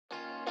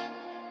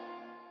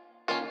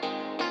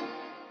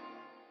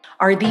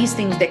are these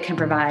things that can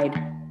provide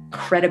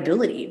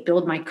credibility,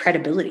 build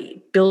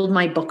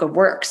my book of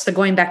work. So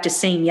going back to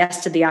saying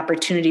yes to the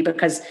opportunity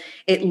because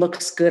it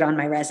looks good on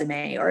my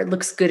resume or it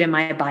looks good in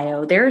my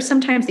bio. There are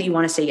some times that you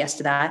want to say yes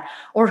to that.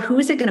 Or who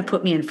is it going to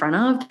put me in front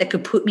of that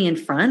could put me in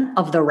front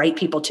of the right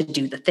people to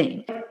do the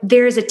thing?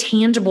 There is a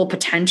tangible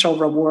potential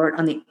reward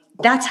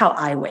that's how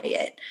I weigh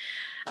it.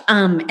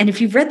 And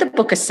if you've read the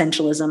book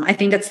Essentialism, I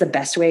think that's the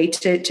best way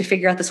to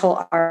figure out this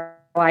whole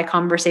ROI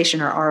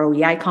conversation or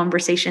ROEI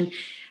conversation.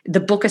 The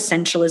book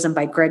Essentialism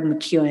by Greg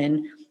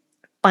McKeown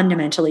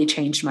fundamentally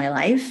changed my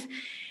life.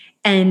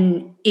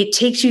 And it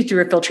takes you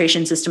through a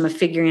filtration system of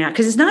figuring out,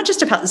 because it's not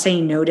just about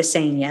saying no to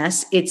saying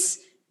yes. It's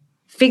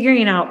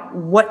figuring out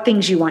what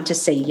things you want to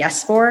say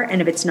yes for.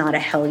 And if it's not a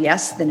hell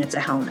yes, then it's a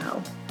hell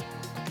no.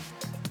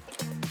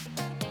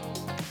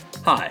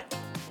 Hi,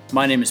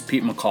 my name is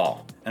Pete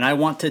McCall, and I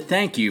want to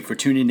thank you for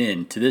tuning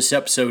in to this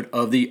episode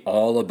of the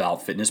All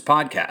About Fitness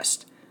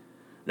podcast.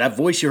 That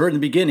voice you heard in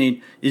the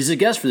beginning is the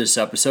guest for this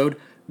episode,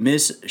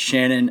 Miss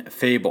Shannon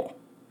Fable.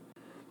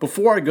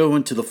 Before I go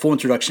into the full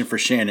introduction for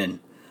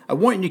Shannon, I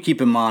want you to keep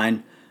in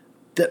mind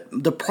that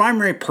the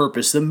primary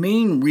purpose, the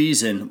main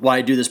reason why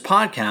I do this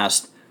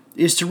podcast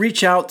is to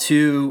reach out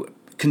to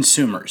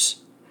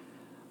consumers.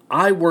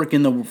 I work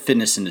in the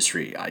fitness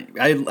industry.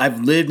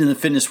 I've lived in the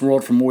fitness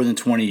world for more than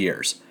 20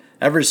 years.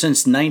 Ever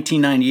since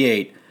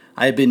 1998,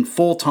 I have been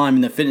full-time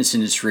in the fitness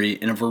industry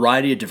in a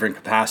variety of different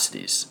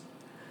capacities.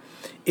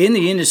 In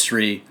the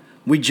industry,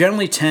 we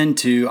generally tend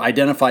to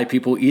identify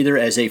people either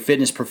as a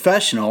fitness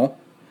professional,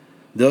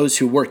 those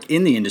who work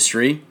in the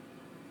industry,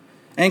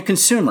 and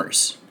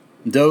consumers,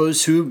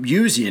 those who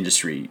use the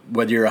industry.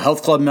 Whether you're a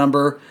health club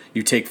member,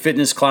 you take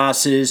fitness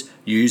classes,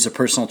 you use a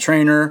personal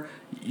trainer,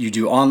 you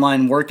do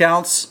online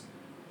workouts.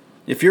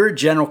 If you're a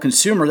general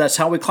consumer, that's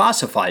how we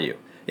classify you.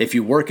 If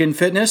you work in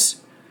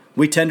fitness,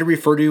 we tend to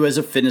refer to you as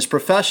a fitness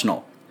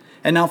professional.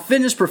 And now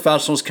fitness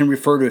professionals can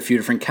refer to a few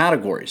different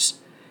categories.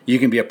 You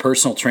can be a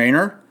personal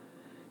trainer,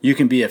 you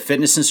can be a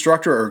fitness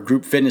instructor or a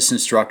group fitness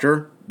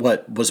instructor,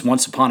 what was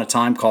once upon a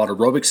time called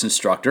aerobics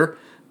instructor,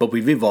 but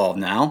we've evolved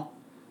now.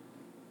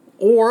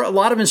 Or a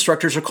lot of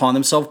instructors are calling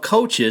themselves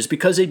coaches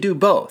because they do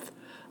both.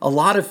 A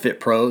lot of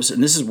fit pros,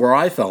 and this is where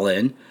I fell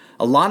in,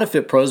 a lot of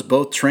fit pros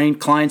both trained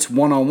clients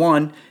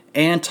one-on-one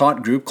and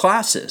taught group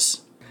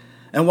classes.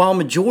 And while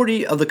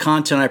majority of the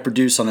content I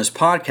produce on this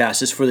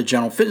podcast is for the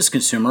general fitness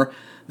consumer,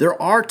 there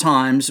are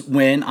times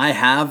when I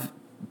have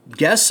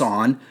guests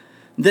on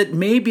that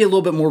may be a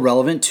little bit more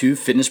relevant to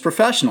fitness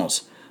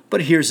professionals.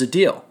 But here's the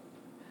deal.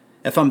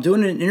 If I'm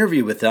doing an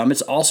interview with them,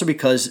 it's also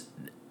because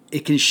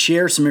it can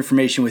share some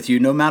information with you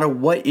no matter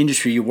what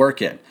industry you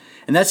work in.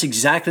 And that's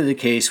exactly the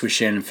case with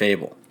Shannon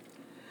Fable.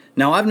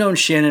 Now, I've known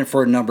Shannon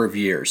for a number of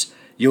years.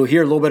 You'll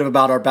hear a little bit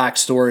about our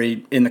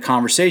backstory in the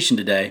conversation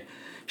today.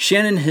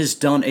 Shannon has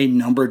done a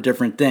number of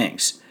different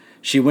things.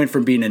 She went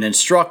from being an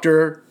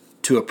instructor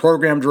to a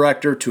program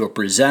director to a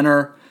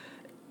presenter.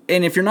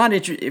 And if you're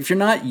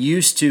not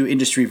used to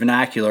industry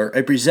vernacular,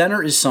 a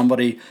presenter is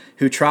somebody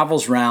who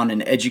travels around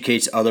and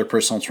educates other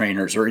personal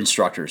trainers or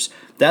instructors.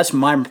 That's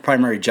my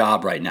primary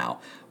job right now.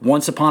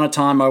 Once upon a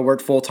time, I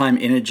worked full-time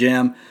in a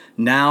gym.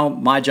 Now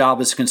my job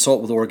is to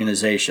consult with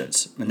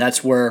organizations. And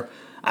that's where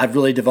I've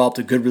really developed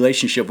a good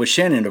relationship with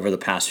Shannon over the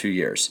past few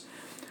years.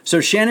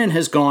 So Shannon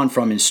has gone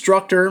from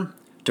instructor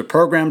to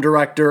program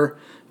director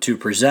to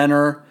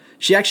presenter.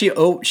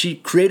 She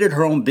created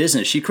her own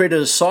business. She created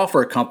a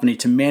software company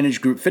to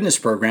manage group fitness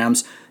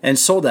programs and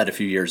sold that a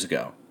few years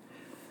ago.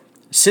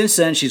 Since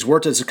then, she's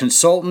worked as a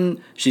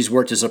consultant, she's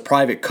worked as a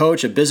private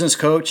coach, a business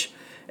coach,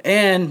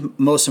 and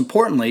most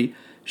importantly,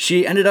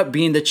 she ended up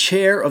being the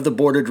chair of the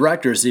board of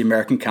directors of the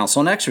American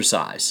Council on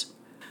Exercise.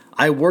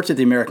 I worked at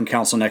the American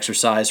Council on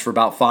Exercise for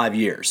about 5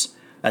 years,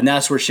 and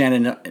that's where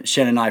Shannon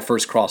and I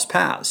first crossed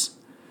paths.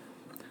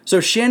 So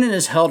Shannon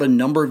has held a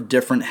number of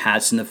different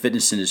hats in the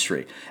fitness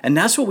industry, and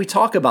that's what we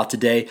talk about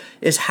today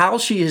is how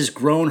she has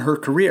grown her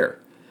career.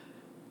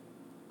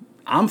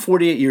 I'm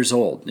 48 years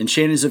old, and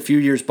Shannon's a few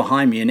years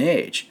behind me in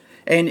age.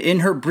 And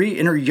in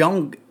her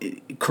young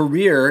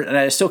career, and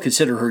I still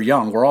consider her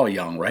young, we're all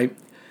young, right?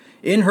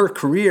 In her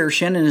career,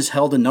 Shannon has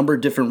held a number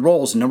of different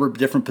roles, a number of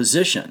different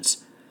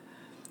positions.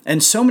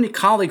 And so many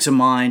colleagues of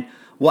mine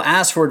will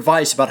ask for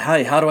advice about,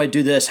 hey, how do I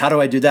do this? How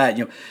do I do that?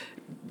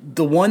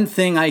 The one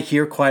thing I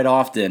hear quite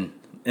often,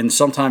 and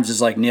sometimes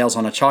is like nails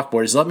on a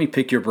chalkboard, is let me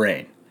pick your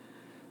brain.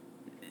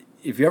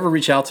 If you ever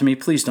reach out to me,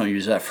 please don't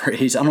use that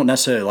phrase. I don't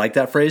necessarily like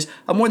that phrase.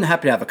 I'm more than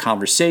happy to have a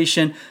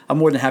conversation. I'm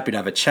more than happy to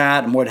have a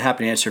chat. I'm more than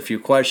happy to answer a few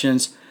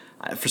questions.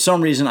 For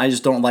some reason, I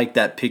just don't like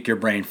that pick your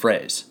brain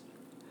phrase.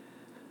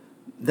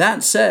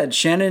 That said,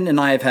 Shannon and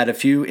I have had a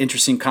few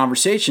interesting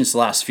conversations the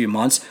last few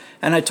months,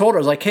 and I told her,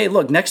 I was like, hey,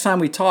 look, next time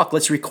we talk,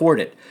 let's record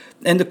it.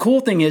 And the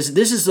cool thing is,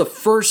 this is the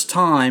first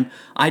time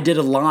I did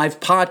a live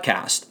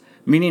podcast,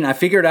 meaning I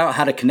figured out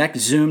how to connect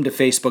Zoom to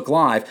Facebook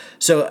Live.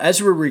 So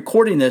as we're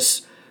recording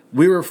this,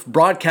 we were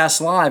broadcast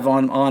live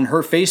on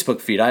her Facebook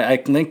feed.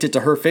 I linked it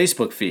to her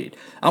Facebook feed.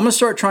 I'm going to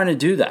start trying to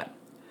do that.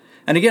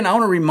 And again, I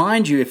want to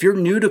remind you, if you're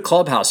new to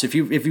Clubhouse, if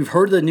you've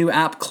heard of the new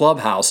app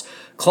Clubhouse,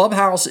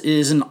 Clubhouse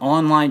is an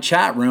online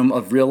chat room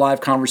of real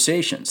live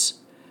conversations.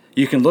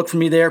 You can look for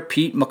me there,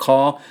 Pete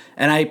McCall,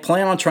 and I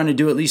plan on trying to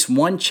do at least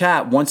one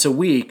chat once a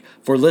week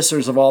for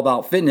listeners of All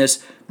About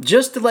Fitness,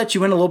 just to let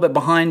you in a little bit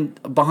behind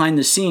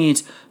the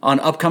scenes on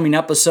upcoming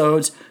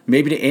episodes,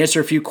 maybe to answer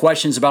a few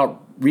questions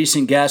about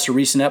recent guests or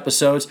recent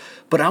episodes.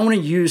 But I want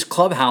to use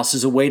Clubhouse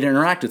as a way to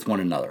interact with one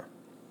another.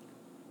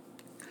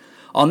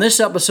 On this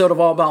episode of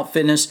All About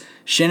Fitness,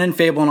 Shannon,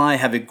 Fable, and I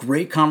have a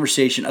great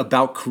conversation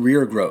about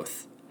career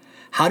growth.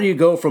 How do you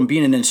go from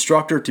being an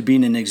instructor to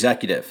being an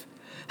executive?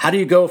 How do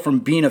you go from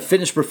being a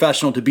fitness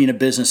professional to being a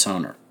business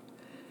owner?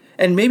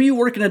 And maybe you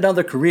work in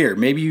another career.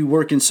 Maybe you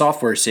work in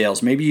software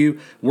sales. Maybe you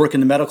work in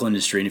the medical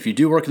industry. And if you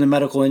do work in the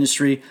medical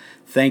industry,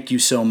 thank you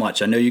so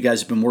much. I know you guys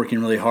have been working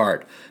really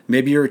hard.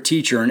 Maybe you're a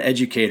teacher, an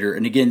educator.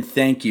 And again,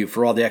 thank you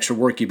for all the extra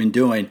work you've been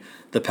doing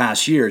the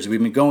past years. We've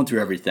been going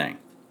through everything.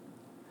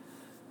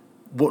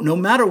 But no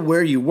matter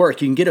where you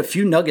work, you can get a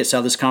few nuggets out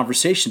of this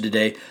conversation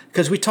today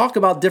because we talk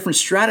about different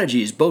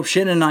strategies. Both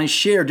Shannon and I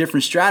share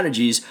different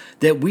strategies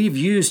that we've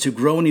used to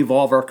grow and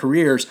evolve our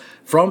careers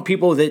from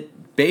people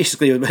that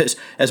basically,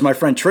 as my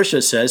friend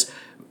Tricia says,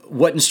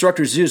 what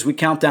instructors do is we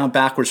count down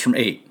backwards from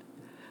 8.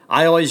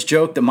 I always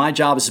joke that my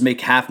job is to make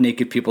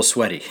half-naked people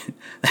sweaty.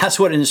 That's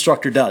what an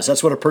instructor does.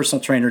 That's what a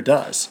personal trainer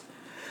does.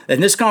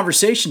 And this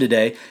conversation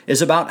today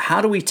is about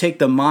how do we take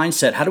the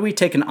mindset, how do we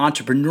take an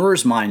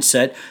entrepreneur's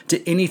mindset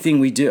to anything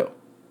we do?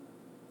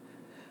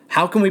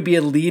 How can we be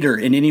a leader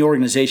in any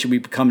organization we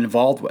become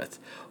involved with?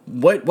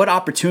 What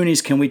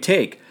opportunities can we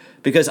take?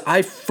 Because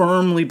I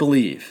firmly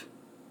believe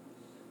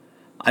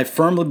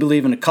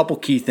in a couple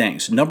key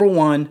things. Number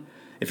one,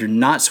 if you're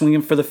not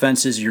swinging for the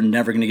fences, you're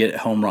never going to get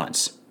home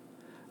runs.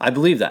 I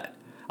believe that.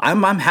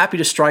 I'm happy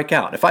to strike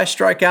out. If I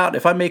strike out,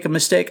 if I make a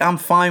mistake, I'm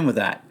fine with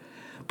that.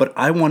 But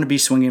I want to be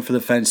swinging for the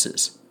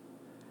fences.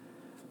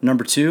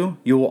 Number two,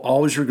 you will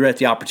always regret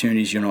the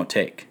opportunities you don't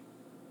take.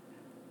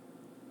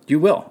 You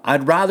will.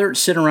 I'd rather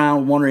sit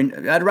around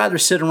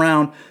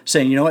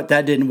saying, you know what,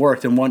 that didn't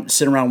work, than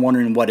sit around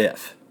wondering what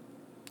if.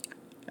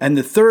 And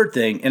the third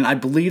thing, and I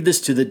believe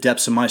this to the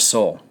depths of my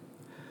soul,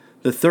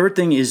 the third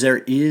thing is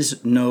there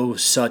is no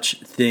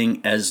such thing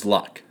as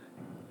luck.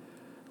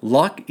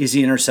 Luck is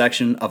the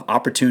intersection of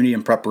opportunity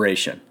and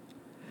preparation.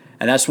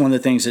 And that's one of the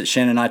things that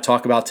Shannon and I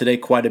talk about today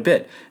quite a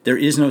bit. There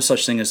is no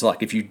such thing as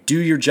luck. If you do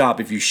your job,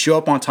 if you show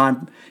up on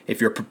time, if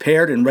you're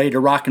prepared and ready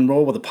to rock and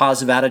roll with a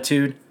positive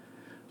attitude,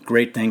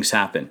 great things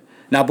happen.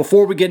 Now,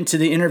 before we get into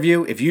the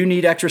interview, if you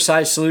need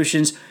exercise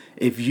solutions,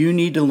 if you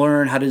need to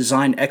learn how to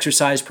design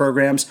exercise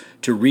programs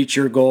to reach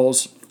your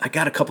goals, I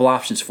got a couple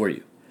options for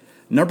you.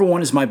 Number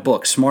one is my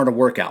book, Smarter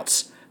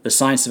Workouts, The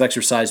Science of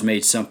Exercise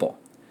Made Simple.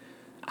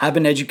 I've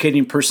been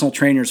educating personal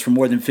trainers for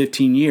more than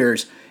 15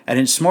 years, and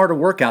in Smarter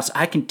Workouts,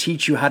 I can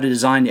teach you how to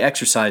design the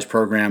exercise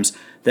programs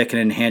that can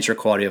enhance your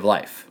quality of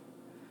life.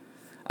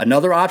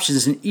 Another option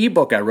is an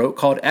ebook I wrote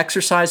called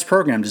Exercise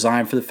Program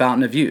Design for the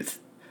Fountain of Youth.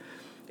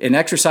 In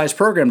exercise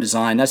program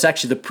design, that's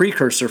actually the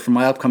precursor for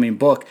my upcoming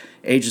book,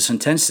 Ageless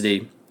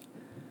Intensity.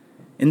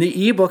 In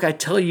the ebook, I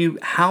tell you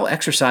how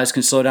exercise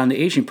can slow down the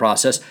aging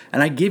process,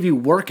 and I give you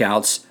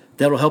workouts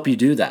that will help you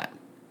do that.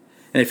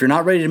 And if you're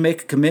not ready to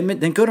make a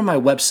commitment, then go to my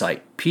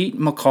website,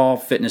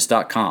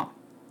 PeteMcCallFitness.com.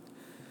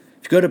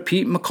 If you go to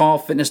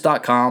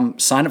PeteMcCallFitness.com,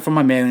 sign up for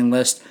my mailing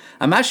list.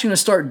 I'm actually going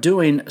to start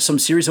doing some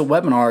series of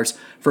webinars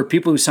for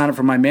people who sign up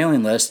for my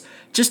mailing list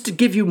just to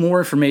give you more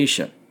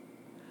information.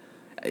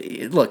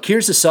 Look,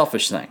 here's the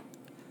selfish thing.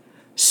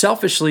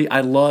 Selfishly,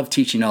 I love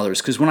teaching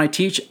others because when I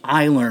teach,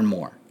 I learn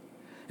more.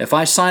 If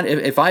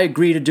I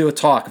agree to do a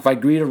talk, if I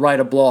agree to write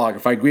a blog,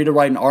 if I agree to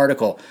write an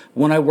article,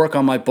 when I work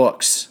on my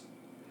books,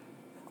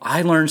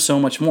 I learn so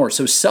much more.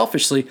 So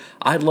selfishly,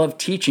 I love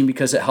teaching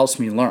because it helps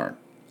me learn.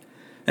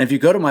 And if you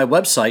go to my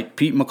website,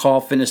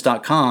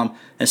 PeteMcCallFitness.com,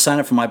 and sign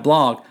up for my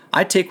blog,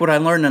 I take what I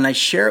learn and I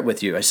share it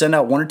with you. I send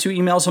out 1 or 2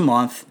 emails a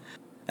month,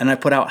 and I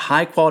put out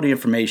high-quality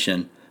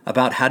information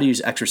about how to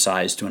use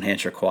exercise to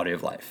enhance your quality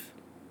of life.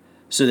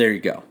 So there you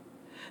go.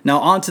 Now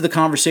on to the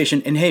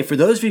conversation. And hey, for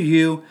those of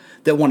you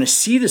that want to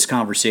see this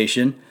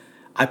conversation,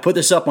 I put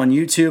this up on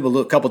YouTube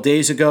a couple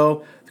days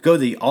ago. Go to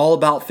the All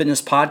About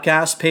Fitness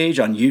podcast page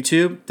on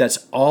YouTube.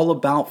 That's All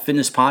About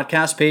Fitness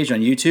podcast page on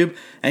YouTube,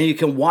 and you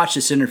can watch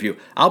this interview.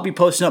 I'll be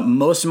posting up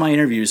most of my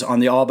interviews on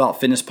the All About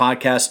Fitness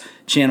podcast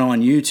channel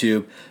on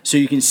YouTube, so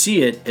you can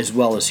see it as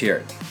well as hear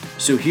it.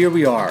 So here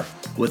we are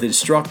with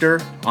instructor,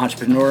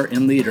 entrepreneur,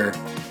 and leader,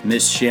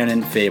 Miss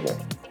Shannon Fable.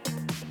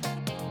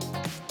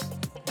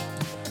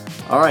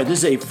 All right,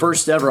 this is a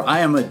first ever. I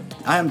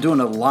am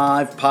doing a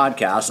live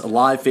podcast, a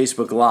live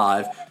Facebook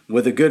Live,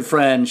 with a good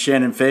friend,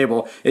 Shannon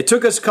Fable. It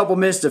took us a couple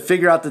minutes to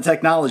figure out the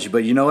technology,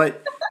 but you know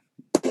what?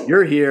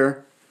 You're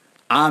here.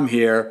 I'm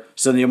here.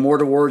 So in the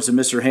immortal words of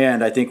Mr.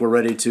 Hand, I think we're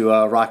ready to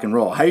rock and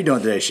roll. How you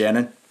doing today,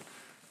 Shannon?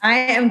 I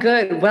am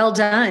good. Well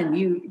done.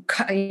 You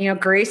know,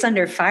 grace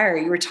under fire.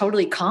 You were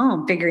totally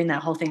calm figuring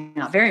that whole thing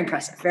out. Very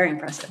impressive. Very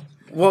impressive.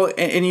 Well,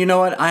 and you know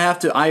what?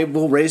 I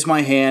will raise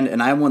my hand,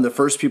 and I'm one of the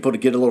first people to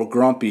get a little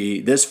grumpy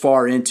this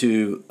far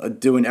into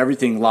doing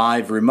everything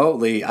live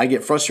remotely. I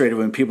get frustrated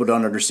when people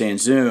don't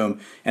understand Zoom,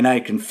 and I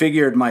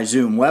configured my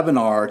Zoom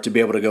webinar to be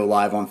able to go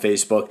live on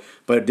Facebook,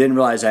 but didn't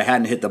realize I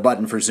hadn't hit the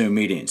button for Zoom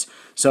meetings.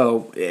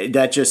 So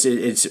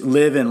it's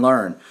live and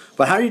learn.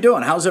 But how are you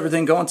doing? How's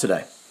everything going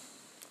today?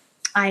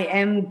 I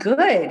am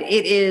good.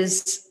 It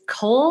is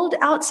cold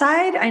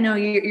outside. I know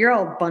you're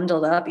all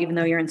bundled up, even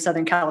though you're in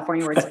Southern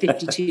California where it's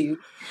 52.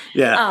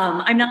 Yeah.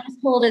 I'm not as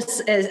cold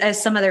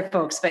as some other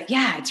folks, but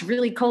yeah, it's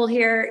really cold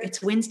here.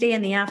 It's Wednesday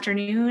in the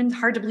afternoon.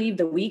 Hard to believe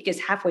the week is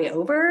halfway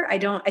over. I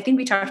think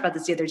we talked about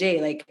this the other day.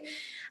 Like,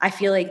 I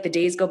feel like the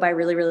days go by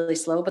really, really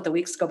slow, but the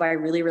weeks go by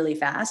really, really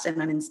fast.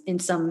 And I'm in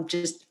some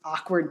just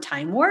awkward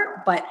time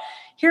warp, but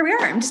here we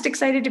are. I'm just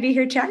excited to be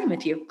here chatting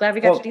with you. Glad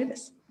we got to do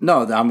this.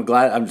 No, I'm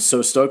glad. I'm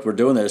so stoked we're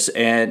doing this,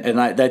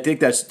 and I think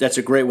that's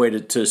a great way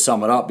to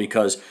sum it up,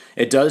 because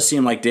it does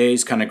seem like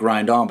days kind of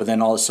grind on, but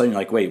then all of a sudden you're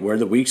like, wait, where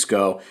do the weeks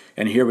go?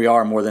 And here we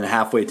are, more than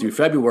halfway through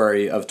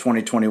February of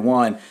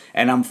 2021,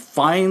 and I'm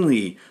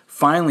finally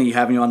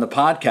having you on the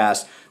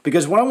podcast,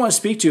 because what I want to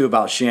speak to you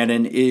about,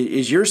 Shannon,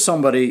 is you're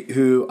somebody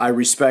who I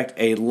respect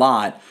a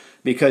lot,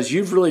 because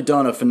you've really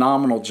done a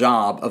phenomenal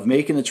job of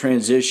making the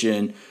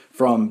transition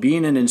from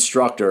being an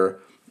instructor.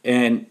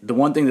 And the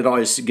one thing that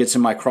always gets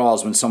in my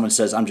craws when someone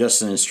says, I'm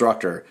just an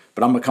instructor,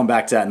 but I'm going to come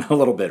back to that in a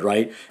little bit,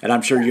 right? And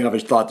I'm sure you have a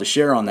thought to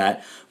share on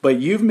that. But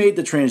you've made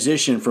the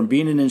transition from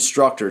being an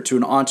instructor to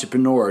an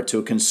entrepreneur to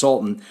a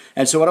consultant.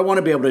 And so what I want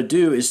to be able to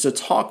do is to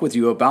talk with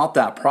you about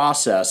that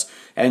process.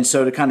 And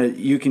so to kind of,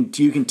 you can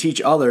teach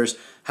others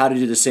how to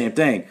do the same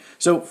thing.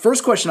 So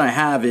first question I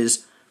have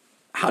is,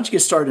 how'd you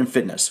get started in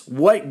fitness?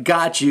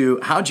 How'd you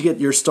get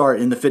your start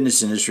in the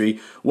fitness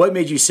industry? What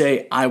made you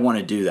say, I want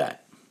to do that?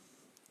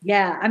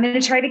 Yeah, I'm going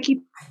to try to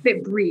keep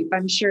it brief.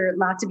 I'm sure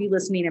lots of you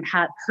listening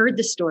have heard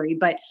the story,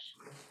 but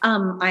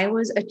I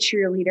was a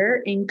cheerleader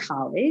in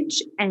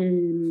college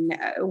and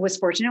was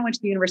fortunate. I went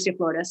to the University of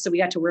Florida, so we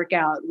got to work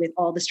out with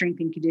all the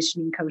strength and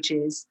conditioning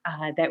coaches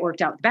that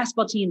worked out with the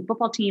basketball team,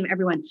 football team,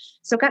 everyone.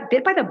 So got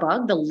bit by the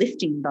bug, the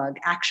lifting bug,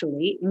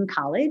 actually, in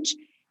college.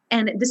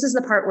 And this is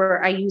the part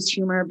where I use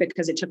humor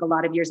because it took a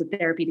lot of years of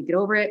therapy to get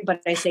over it.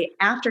 But I say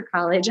after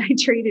college, I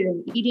traded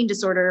an eating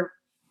disorder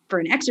for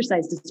an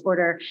exercise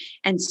disorder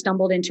and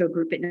stumbled into a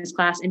group fitness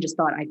class and just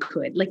thought I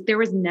could. Like, there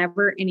was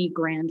never any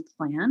grand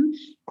plan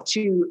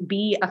to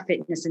be a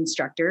fitness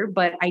instructor,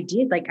 but I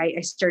did. Like, I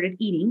started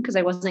eating because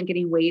I wasn't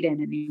getting weighed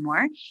in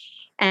anymore.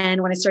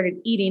 And when I started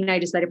eating, I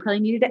decided I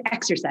probably needed to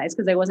exercise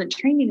because I wasn't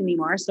training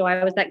anymore. So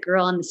I was that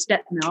girl on the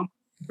step mill,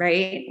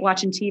 right?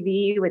 Watching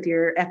TV with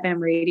your FM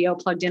radio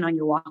plugged in on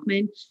your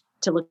Walkman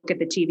to look at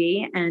the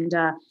TV. And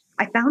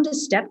I found a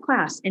step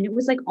class, and it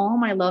was like all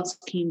my loves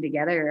came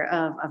together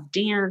of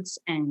dance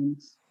and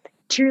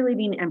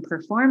cheerleading and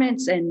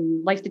performance,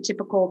 and like the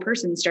typical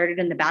person, started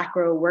in the back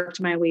row,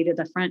 worked my way to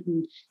the front,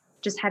 and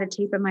just had a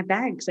tape in my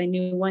bag because I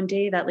knew one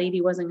day that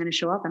lady wasn't going to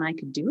show up and I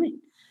could do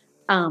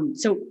it.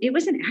 So it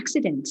was an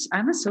accident.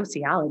 I'm a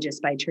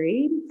sociologist by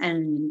trade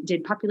and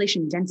did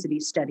population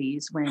density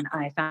studies when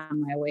I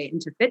found my way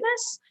into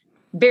fitness.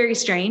 Very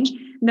strange.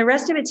 And the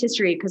rest of it's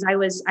history, because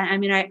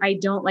I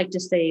don't like to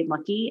say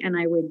lucky, and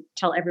I would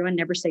tell everyone,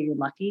 never say you're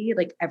lucky.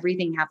 Like,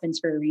 everything happens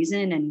for a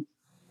reason, and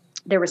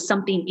there was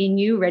something in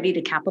you ready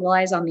to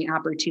capitalize on the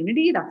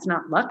opportunity. That's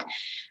not luck.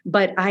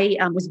 But I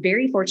was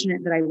very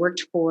fortunate that I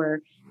worked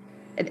for,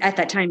 at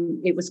that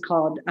time, it was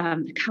called,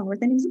 what were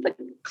the names of the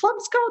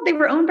clubs called? They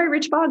were owned by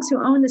Rich Boggs,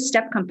 who owned the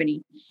Step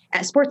Company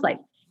at Sports Life.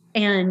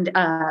 And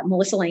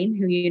Melissa Lane,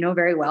 who you know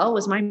very well,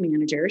 was my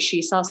manager.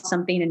 She saw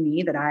something in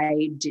me that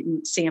I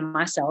didn't see in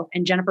myself.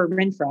 And Jennifer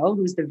Renfro,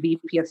 who's the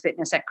VP of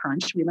fitness at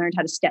Crunch, we learned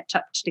how to step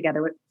touch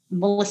together. With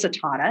Melissa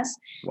taught us.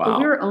 Wow. But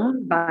we were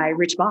owned by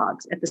Rich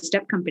Boggs at the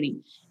Step Company.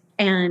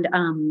 And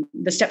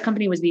the Step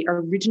Company was the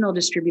original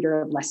distributor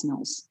of Les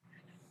Mills.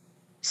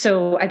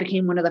 So I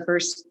became one of the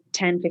first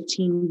 10,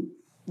 15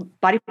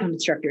 body pump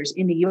instructors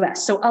in the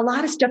US. So a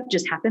lot of stuff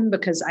just happened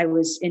because I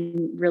was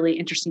in really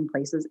interesting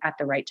places at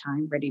the right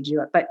time, ready to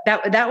do it. But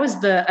that was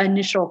the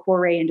initial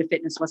foray into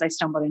fitness, was I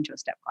stumbled into a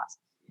step class.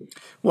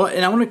 Well,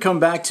 and I want to come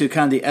back to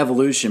kind of the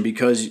evolution,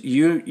 because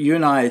you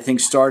and I think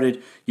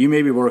started, you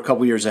maybe were a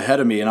couple years ahead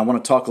of me, and I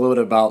want to talk a little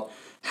bit about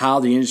how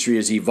the industry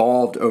has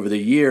evolved over the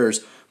years.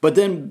 But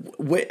then,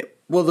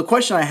 well, the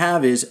question I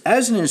have is,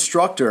 as an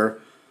instructor,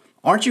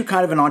 aren't you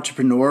kind of an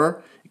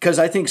entrepreneur? Because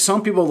I think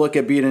some people look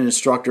at being an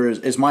instructor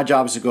as my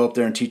job is to go up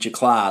there and teach a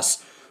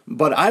class.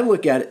 But I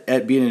look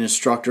at being an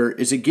instructor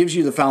as it gives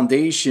you the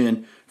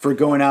foundation for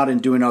going out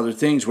and doing other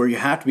things where you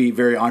have to be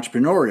very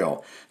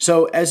entrepreneurial.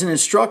 So as an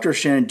instructor,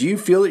 Shannon, do you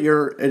feel that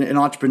you're an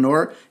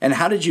entrepreneur? And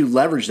how did you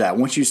leverage that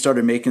once you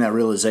started making that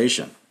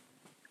realization?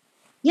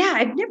 Yeah,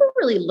 I've never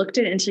really looked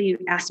at it until you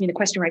asked me the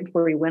question right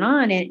before we went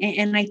on.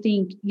 And I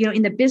think,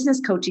 in the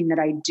business coaching that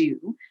I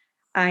do,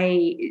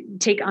 I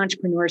take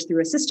entrepreneurs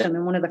through a system.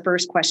 And one of the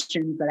first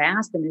questions that I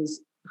ask them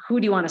is, who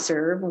do you want to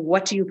serve?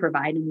 What do you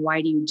provide? And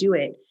why do you do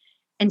it?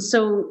 And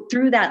so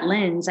through that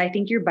lens, I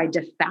think you're by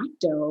de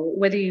facto,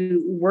 whether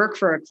you work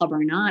for a club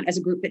or not, as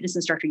a group fitness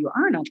instructor, you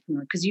are an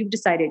entrepreneur because you've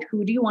decided,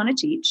 who do you want to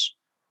teach?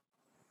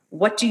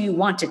 What do you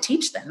want to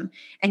teach them?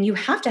 And you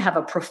have to have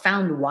a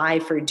profound why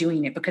for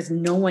doing it, because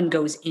no one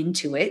goes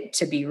into it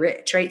to be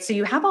rich, right? So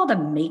you have all the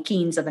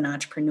makings of an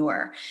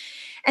entrepreneur.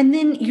 And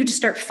then you just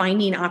start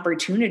finding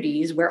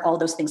opportunities where all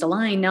those things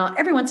align. Now,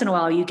 every once in a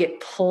while, you get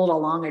pulled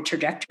along a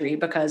trajectory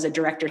because a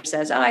director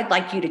says, oh, I'd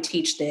like you to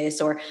teach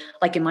this. Or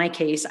like in my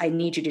case, I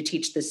need you to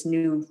teach this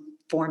new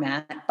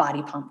format,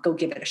 body pump, go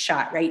give it a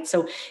shot, right?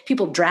 So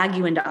people drag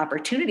you into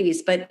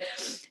opportunities, but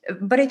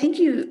I think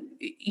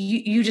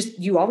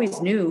you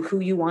always knew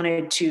who you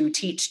wanted to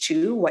teach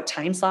to, what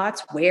time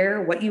slots,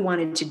 where, what you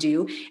wanted to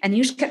do, and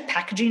you just kept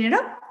packaging it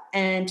up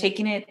and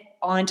taking it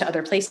on to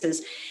other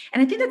places.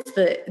 And I think that's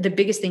the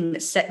biggest thing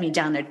that set me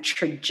down the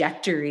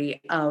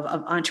trajectory of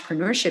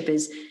entrepreneurship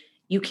is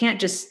you can't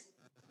just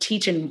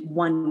teach in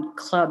one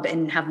club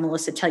and have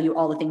Melissa tell you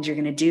all the things you're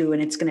going to do,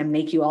 and it's going to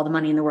make you all the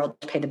money in the world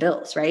to pay the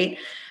bills, right?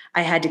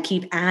 I had to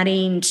keep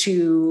adding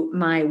to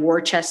my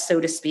war chest, so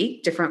to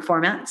speak, different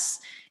formats,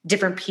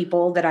 different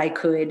people that I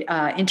could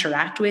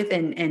interact with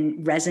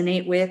and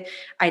resonate with.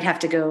 I'd have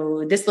to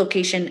go this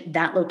location,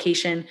 that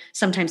location,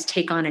 sometimes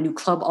take on a new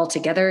club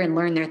altogether and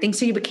learn their things.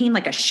 So you became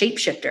like a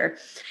shapeshifter.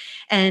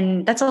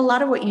 And that's a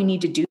lot of what you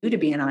need to do to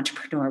be an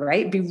entrepreneur,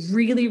 right? Be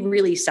really,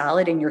 really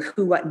solid in your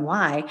who, what, and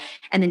why,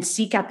 and then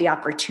seek out the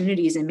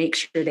opportunities and make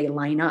sure they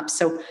line up.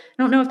 So I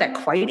don't know if that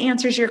quite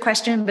answers your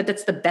question, but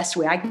that's the best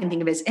way I can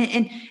think of it.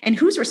 And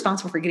who's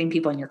responsible for getting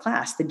people in your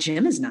class? The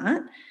gym is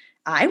not.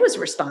 I was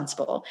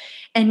responsible.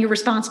 And you're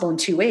responsible in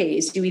two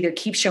ways. You either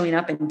keep showing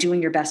up and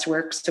doing your best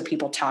work so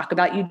people talk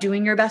about you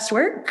doing your best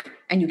work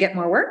and you get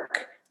more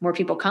work, more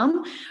people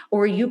come,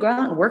 or you go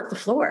out and work the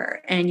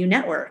floor and you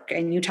network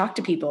and you talk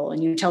to people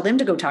and you tell them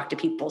to go talk to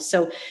people.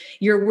 So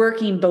you're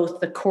working both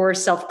the core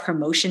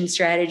self-promotion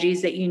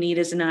strategies that you need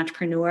as an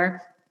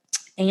entrepreneur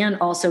and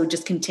also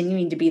just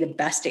continuing to be the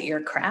best at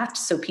your craft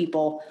so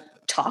people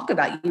talk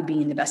about you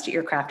being the best at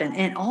your craft.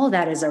 And all of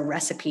that is a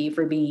recipe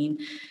for being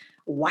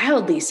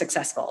wildly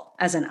successful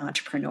as an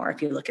entrepreneur,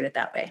 if you look at it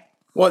that way.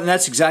 Well, and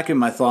that's exactly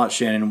my thought,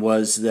 Shannon,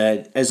 was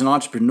that as an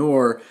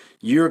entrepreneur,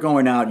 you're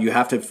going out, you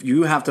have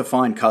to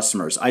find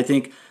customers. I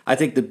think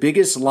the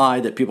biggest lie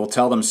that people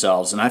tell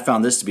themselves, and I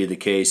found this to be the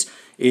case,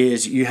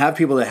 is you have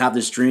people that have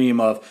this dream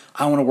of,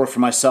 I want to work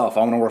for myself,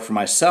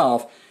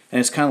 and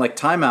it's kind of like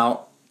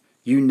timeout.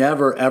 You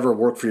never, ever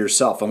work for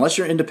yourself. Unless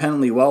you're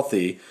independently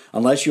wealthy,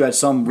 unless you had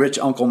some rich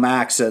Uncle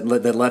Max that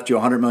left you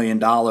 $100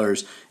 million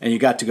and you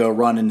got to go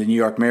run in the New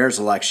York mayor's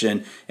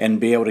election and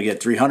be able to get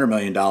 $300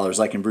 million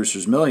like in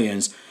Brewster's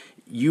Millions,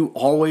 you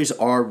always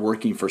are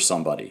working for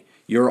somebody.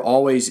 You're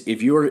always,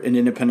 if you're an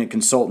independent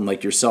consultant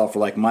like yourself or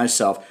like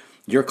myself,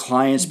 your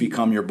clients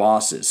become your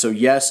bosses. So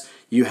yes,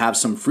 you have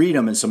some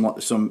freedom and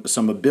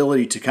some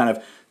ability to kind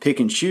of pick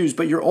and choose,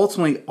 but you're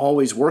ultimately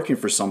always working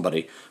for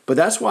somebody. But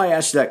that's why I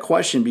asked you that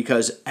question,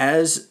 because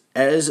as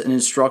an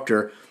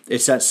instructor,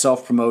 it's that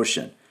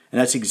self-promotion.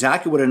 And that's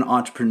exactly what an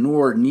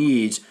entrepreneur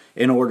needs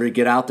in order to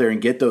get out there and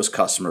get those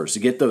customers, to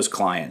get those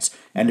clients,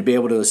 and to be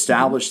able to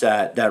establish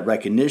that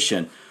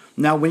recognition.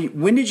 Now,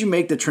 when did you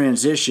make the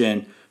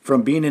transition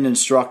from being an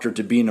instructor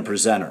to being a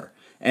presenter?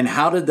 And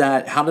how did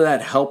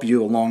that help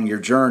you along your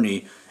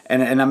journey?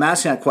 And I'm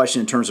asking that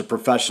question in terms of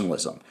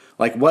professionalism.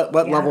 Like what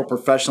level of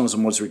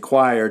professionalism was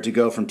required to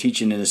go from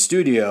teaching in a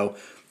studio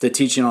to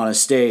teaching on a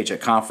stage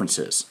at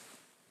conferences?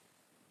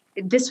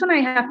 This one I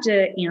have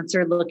to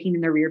answer looking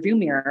in the rearview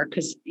mirror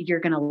because you're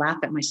going to laugh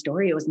at my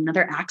story. It was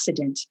another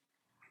accident.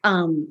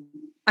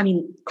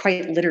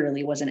 Quite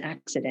literally was an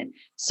accident.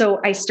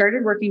 So I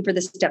started working for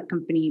the step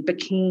company,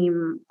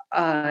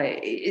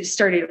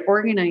 started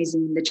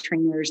organizing the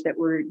trainers that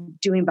were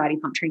doing body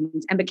pump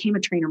trainings and became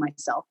a trainer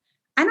myself.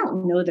 I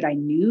don't know that I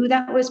knew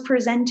that was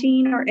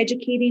presenting or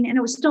educating, and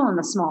it was still on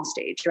the small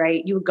stage,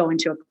 right? You would go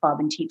into a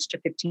club and teach to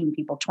 15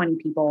 people, 20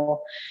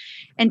 people,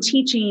 and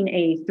teaching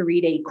a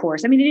 3-day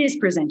course. It is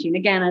presenting.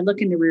 Again, I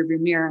look in the rearview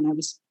mirror and I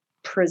was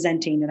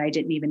presenting and I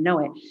didn't even know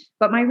it.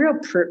 But my real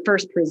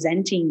first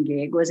presenting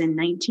gig was in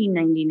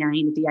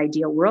 1999 at the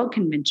Ideal World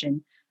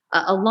Convention.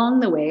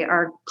 Along the way,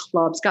 our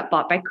clubs got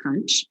bought by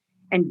Crunch,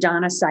 and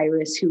Donna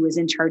Cyrus, who was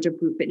in charge of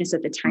group fitness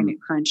at the time at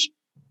Crunch,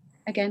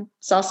 again,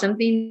 saw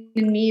something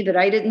in me that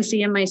I didn't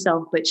see in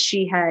myself, but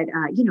she had,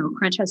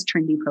 Crunch has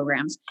trendy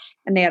programs,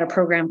 and they had a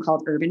program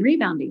called Urban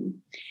Rebounding.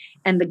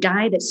 And the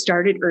guy that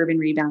started Urban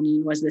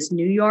Rebounding was this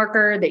New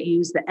Yorker that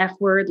used the F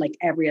word like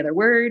every other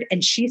word.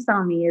 And she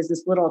saw me as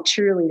this little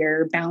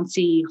cheerleader,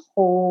 bouncy,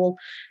 whole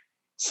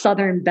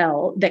Southern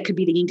belle that could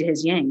be the yin to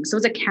his yang. So it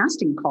was a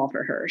casting call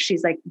for her.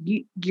 She's like,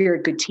 you're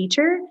a good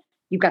teacher.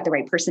 You've got the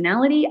right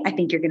personality. I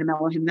think you're going to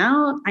mellow him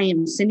out. I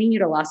am sending you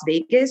to Las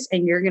Vegas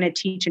and you're going to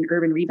teach an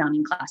urban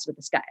rebounding class with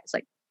this guy. It's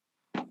like,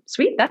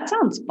 sweet. That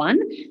sounds fun.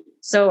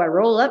 So I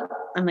roll up.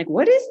 I'm like,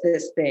 what is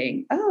this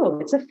thing? Oh,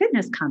 it's a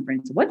fitness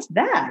conference. What's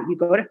that? You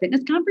go to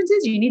fitness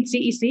conferences? You need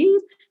CECs?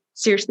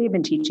 Seriously, I've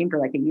been teaching for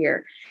like a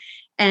year.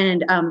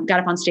 and got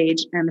up on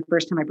stage. And the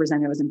first time I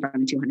presented was in front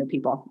of 200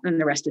 people, and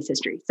the rest is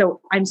history.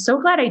 So I'm so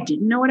glad I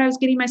didn't know what I was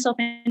getting myself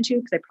into,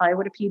 because I probably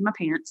would have peed my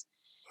pants.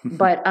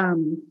 But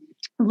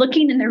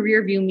looking in the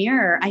rear view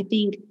mirror, I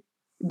think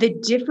the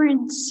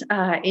difference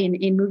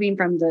in moving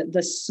from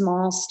the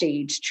small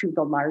stage to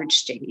the large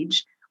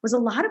stage was a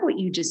lot of what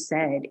you just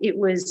said. It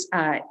was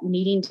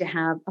needing to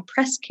have a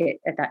press kit.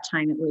 At that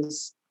time, it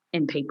was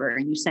in paper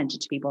and you sent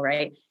it to people,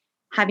 right?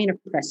 Having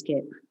a press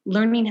kit,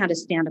 learning how to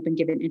stand up and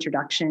give an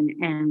introduction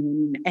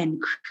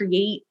and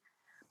create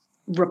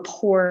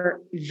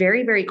rapport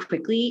very, very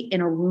quickly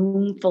in a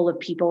room full of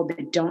people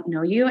that don't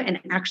know you and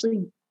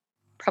actually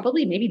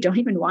probably maybe don't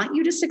even want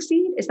you to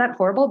succeed. Is that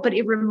horrible? But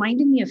it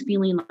reminded me of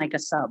feeling like a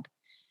sub.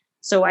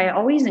 So I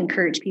always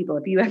encourage people,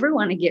 if you ever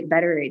want to get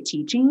better at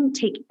teaching,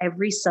 take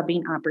every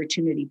subbing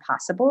opportunity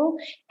possible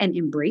and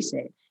embrace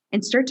it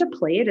and start to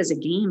play it as a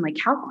game. Like,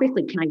 how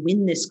quickly can I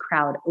win this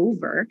crowd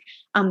over?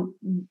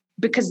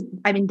 Because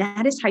I mean,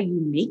 that is how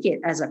you make it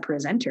as a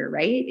presenter,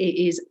 right?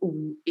 It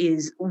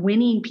is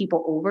winning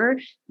people over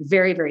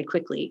very, very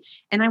quickly.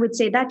 And I would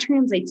say that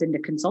translates into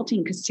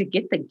consulting, because to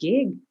get the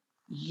gig,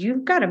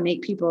 you've got to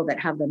make people that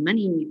have the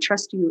money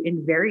trust you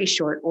in very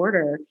short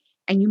order.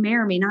 And you may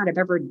or may not have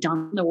ever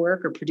done the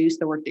work or produced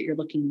the work that you're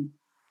looking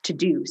to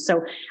do.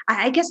 So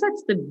I guess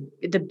that's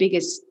the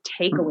biggest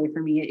takeaway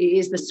for me,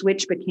 is the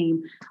switch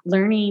became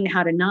learning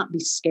how to not be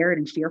scared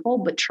and fearful,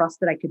 but trust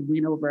that I could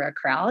win over a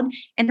crowd.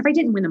 And if I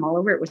didn't win them all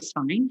over, it was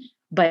fine,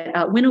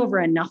 but win over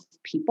enough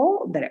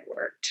people that it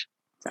worked.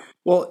 So.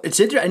 Well, it's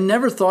interesting. I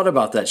never thought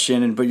about that,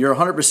 Shannon, but you're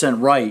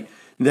 100% right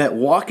that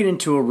walking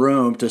into a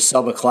room to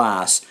sub a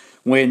class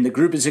when the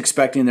group is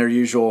expecting their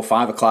usual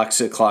 5 o'clock,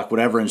 6 o'clock,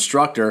 whatever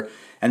instructor,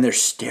 and they're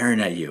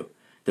staring at you.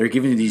 They're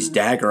giving you these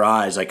dagger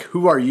eyes, like,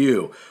 who are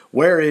you?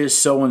 Where is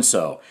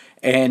so-and-so?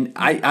 And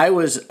I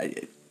was,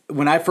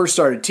 when I first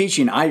started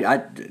teaching,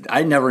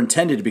 I never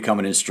intended to become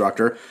an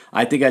instructor.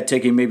 I think I'd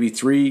taken maybe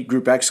 3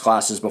 Group X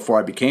classes before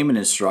I became an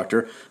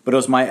instructor, but it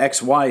was my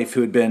ex-wife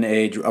who had been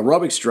a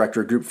aerobics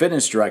director, group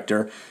fitness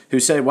director, who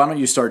said, why don't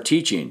you start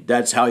teaching?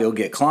 That's how you'll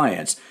get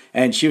clients.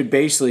 And she would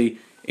basically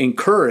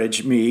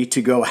encourage me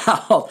to go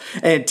out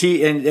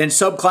and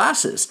sub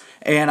classes.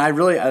 And I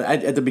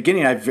at the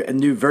beginning, I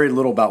knew very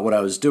little about what I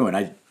was doing.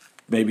 I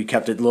maybe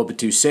kept it a little bit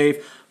too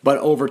safe. But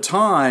over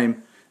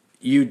time,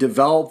 you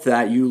develop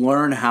that. You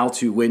learn how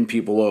to win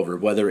people over,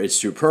 whether it's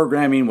through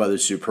programming, whether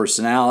it's through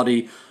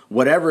personality,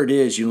 whatever it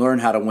is, you learn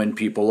how to win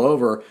people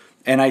over.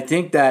 And I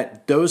think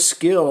that those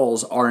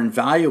skills are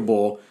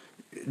invaluable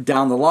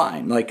down the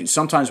line. Like,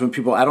 sometimes when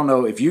people, I don't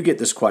know if you get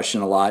this question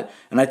a lot,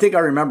 and I think I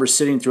remember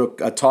sitting through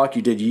a talk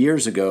you did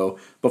years ago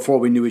before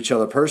we knew each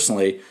other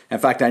personally. In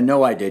fact, I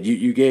know I did.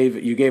 You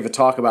gave a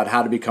talk about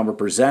how to become a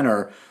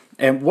presenter.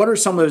 And what are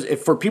some of those,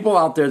 if for people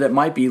out there that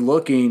might be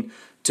looking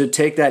to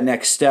take that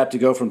next step to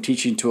go from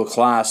teaching to a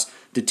class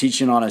to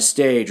teaching on a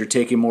stage or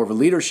taking more of a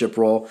leadership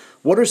role,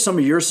 what are some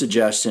of your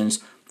suggestions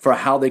for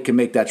how they can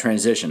make that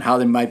transition, how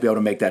they might be able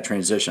to make that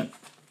transition?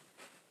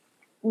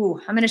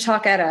 Ooh, I'm going to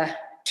talk out of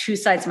 2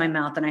 sides of my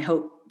mouth, and I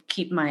hope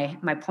keep my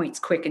points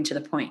quick and to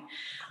the point.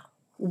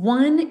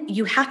 One,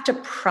 you have to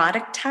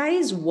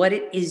productize what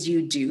it is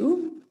you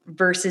do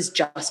versus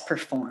just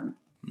perform.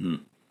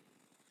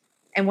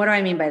 And what do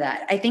I mean by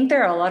that? I think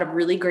there are a lot of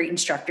really great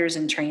instructors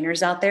and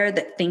trainers out there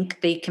that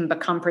think they can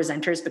become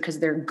presenters because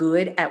they're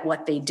good at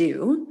what they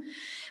do.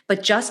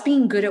 But just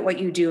being good at what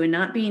you do and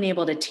not being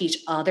able to teach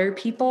other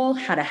people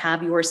how to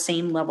have your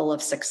same level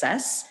of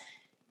success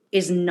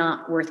is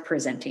not worth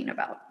presenting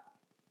about.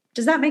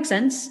 Does that make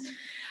sense?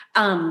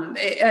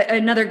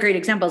 Another great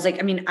example is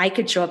I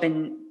could show up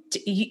and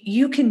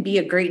you can be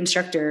a great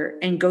instructor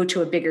and go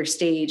to a bigger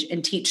stage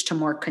and teach to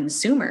more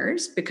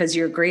consumers because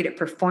you're great at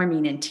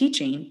performing and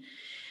teaching.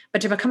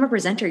 But to become a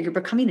presenter, you're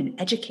becoming an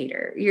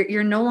educator.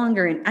 You're no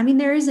longer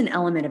there is an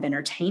element of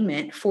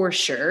entertainment for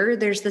sure.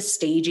 There's the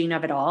staging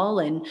of it all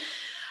and,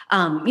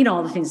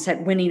 all the things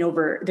that winning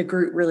over the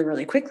group really,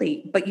 really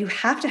quickly, but you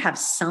have to have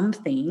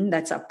something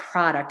that's a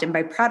product. And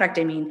by product,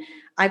 I mean,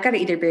 I've got to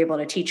either be able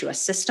to teach you a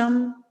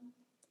system,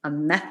 a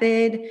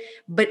method,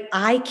 but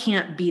I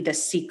can't be the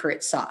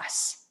secret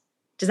sauce.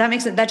 Does that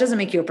make sense? That doesn't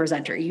make you a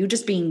presenter. You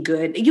just being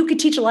good. You could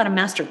teach a lot of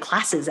master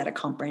classes at a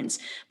conference,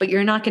 but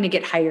you're not going to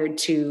get hired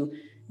to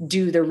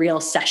do the real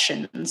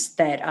sessions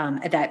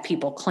that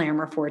people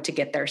clamor for to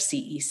get their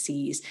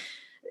CECs.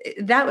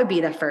 That would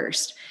be the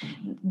first.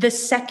 The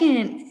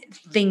second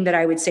thing that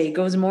I would say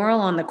goes more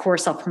along the core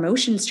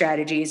self-promotion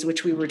strategies,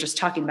 which we were just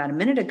talking about a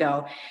minute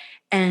ago,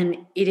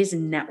 and it is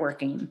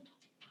networking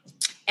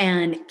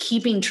and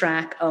keeping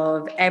track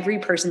of every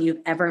person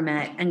you've ever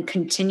met and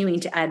continuing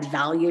to add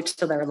value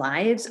to their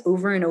lives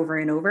over and over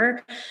and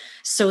over,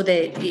 so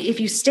that if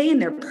you stay in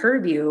their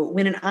purview,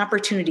 when an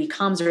opportunity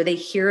comes or they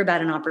hear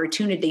about an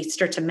opportunity, they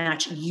start to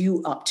match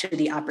you up to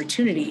the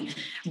opportunity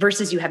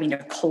versus you having to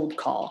cold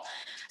call.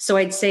 So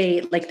I'd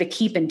say the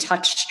keep in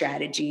touch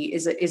strategy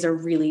is a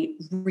really,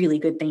 really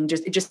good thing.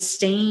 Just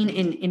staying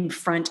in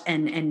front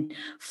and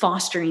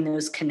fostering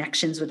those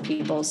connections with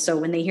people. So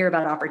when they hear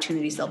about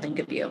opportunities, they'll think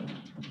of you.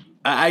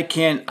 I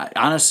can't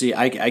honestly.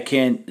 I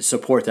can't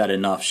support that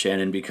enough,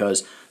 Shannon,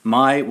 because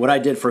what I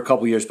did for a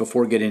couple years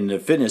before getting into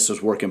fitness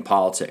was work in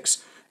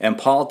politics, and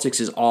politics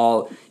is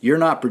all you're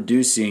not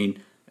producing.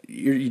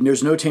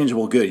 There's no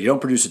tangible good. You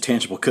don't produce a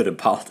tangible good in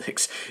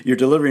politics. You're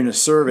delivering a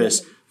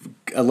service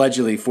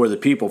allegedly for the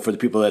people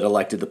that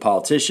elected the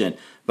politician.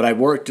 But I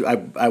worked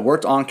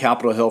on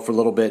Capitol Hill for a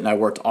little bit, and I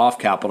worked off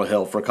Capitol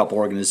Hill for a couple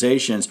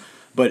organizations.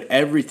 But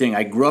everything,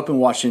 I grew up in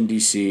Washington,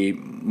 D.C.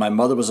 My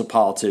mother was a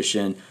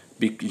politician.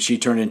 She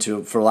turned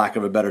into, for lack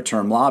of a better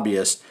term,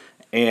 lobbyist.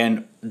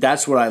 And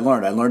that's what I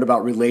learned. I learned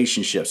about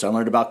relationships. I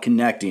learned about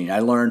connecting. I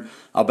learned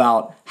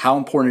about how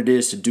important it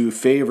is to do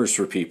favors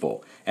for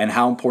people and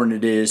how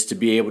important it is to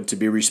be able to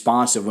be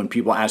responsive when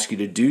people ask you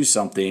to do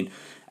something.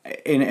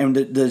 And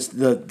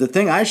the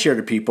thing I share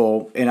to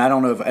people, and I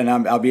don't know if, and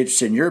I'll be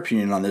interested in your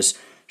opinion on this,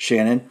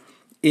 Shannon,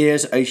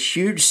 is a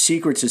huge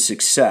secret to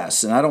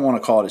success. And I don't want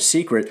to call it a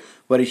secret,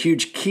 but a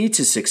huge key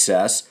to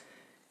success: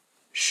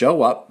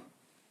 show up,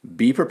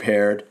 be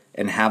prepared,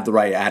 and have the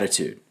right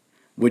attitude.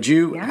 Would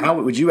you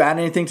add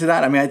anything to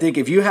that? I mean, I think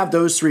if you have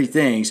those three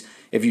things,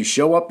 if you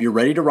show up, you're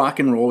ready to rock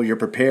and roll, you're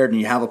prepared,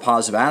 and you have a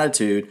positive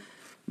attitude,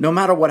 no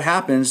matter what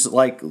happens,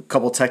 like a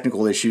couple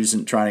technical issues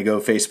and trying to go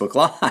Facebook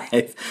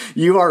Live,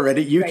 you are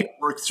ready. You can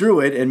work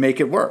through it and make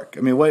it work.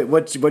 I mean,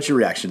 what's your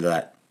reaction to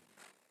that?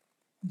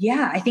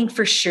 Yeah, I think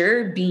for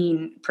sure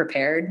being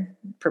prepared,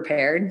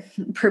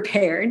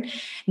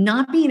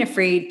 not being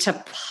afraid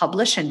to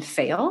publish and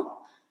fail.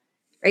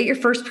 Right? Your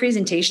first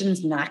presentation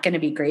is not going to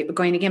be great, but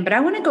going again. But I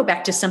want to go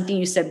back to something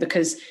you said,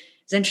 because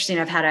it's interesting.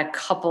 I've had a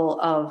couple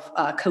of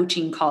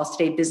coaching calls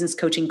today, business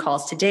coaching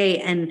calls today,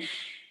 and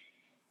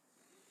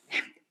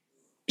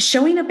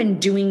showing up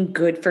and doing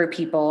good for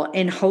people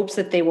in hopes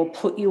that they will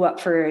put you up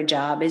for a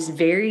job is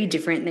very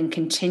different than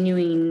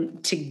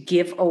continuing to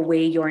give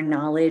away your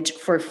knowledge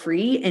for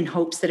free in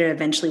hopes that it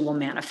eventually will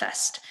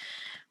manifest.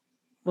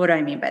 What do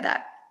I mean by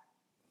that?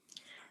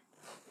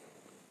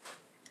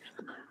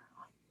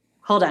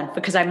 Hold on,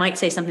 because I might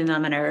say something that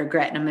I'm going to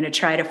regret, and I'm going to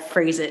try to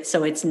phrase it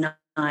so it's not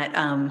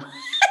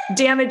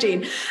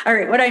damaging. All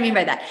right, what do I mean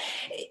by that?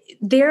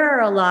 There are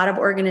a lot of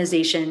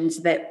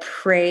organizations that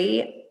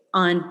prey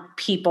on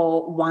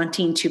people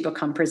wanting to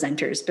become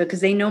presenters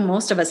because they know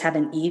most of us have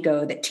an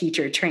ego that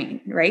teacher trained,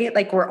 right?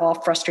 Like we're all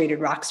frustrated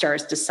rock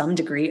stars to some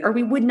degree, or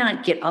we would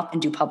not get up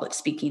and do public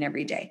speaking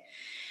every day.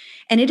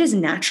 And it is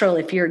natural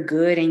if you're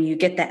good and you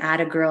get the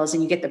atta girls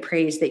and you get the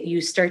praise that you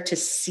start to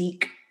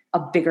seek a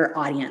bigger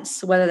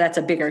audience, whether that's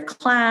a bigger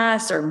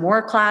class or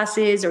more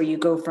classes, or you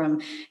go from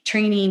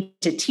training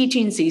to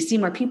teaching so you see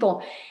more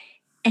people.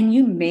 And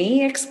you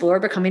may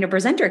explore becoming a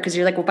presenter because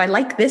you're like, well, if I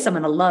like this, I'm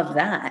going to love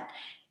that.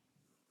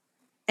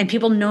 And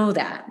people know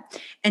that.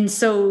 And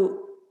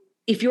so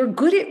if you're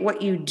good at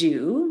what you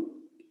do,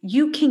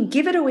 you can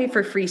give it away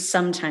for free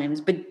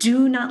sometimes, but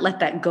do not let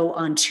that go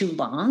on too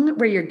long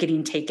where you're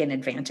getting taken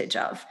advantage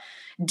of.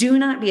 Do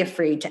not be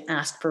afraid to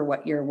ask for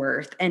what you're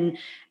worth. And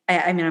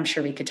I mean, I'm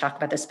sure we could talk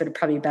about this, but it'd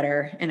probably be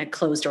better in a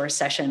closed door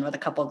session with a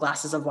couple of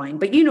glasses of wine.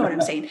 But you know what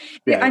I'm saying?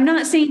 Yeah. I'm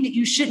not saying that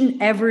you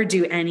shouldn't ever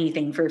do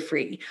anything for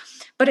free,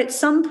 but at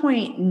some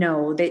point,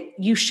 know that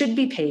you should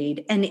be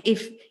paid. And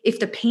if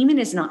the payment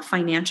is not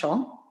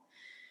financial,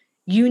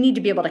 you need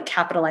to be able to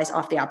capitalize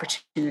off the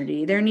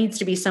opportunity. There needs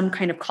to be some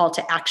kind of call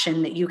to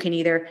action that you can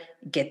either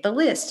get the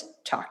list,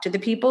 talk to the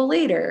people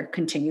later,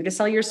 continue to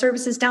sell your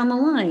services down the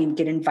line,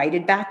 get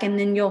invited back, and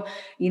then you'll,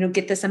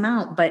 get this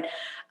amount. But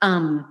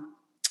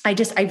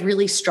I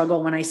really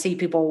struggle when I see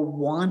people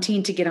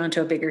wanting to get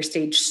onto a bigger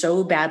stage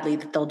so badly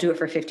that they'll do it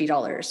for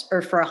 $50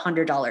 or for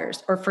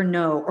 $100 or for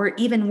no, or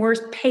even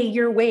worse, pay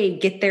your way,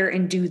 get there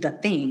and do the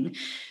thing.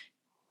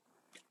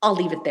 I'll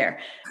leave it there.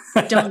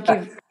 Don't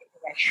give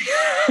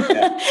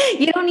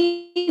you don't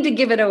need to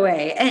give it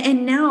away.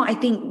 And now I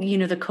think,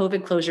 the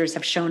COVID closures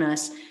have shown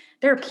us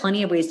there are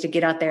plenty of ways to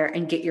get out there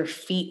and get your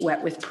feet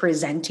wet with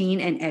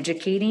presenting and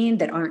educating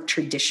that aren't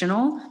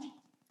traditional,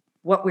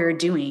 what we're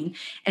doing,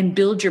 and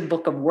build your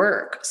book of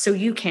work. So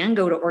you can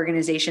go to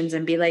organizations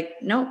and be like,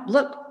 no,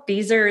 look,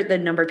 these are the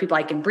number of people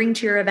I can bring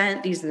to your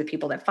event. These are the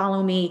people that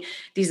follow me.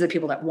 These are the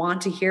people that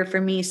want to hear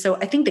from me. So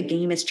I think the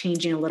game is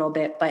changing a little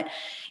bit, but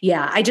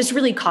yeah, I just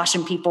really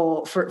caution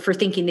people for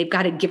thinking they've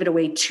got to give it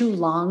away too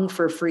long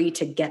for free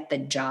to get the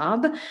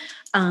job.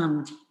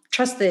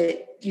 Trust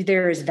that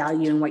there is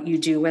value in what you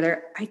do,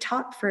 whether I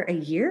taught for a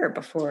year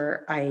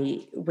before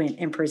I went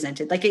and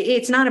presented. Like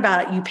it's not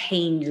about you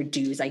paying your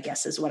dues, I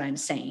guess is what I'm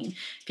saying.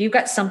 If you've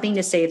got something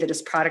to say that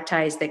is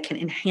productized that can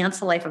enhance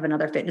the life of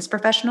another fitness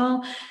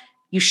professional,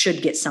 you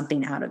should get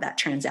something out of that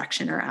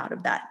transaction or out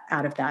of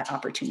that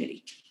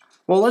opportunity.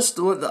 Well,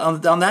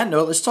 on that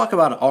note, let's talk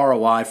about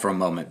ROI for a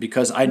moment,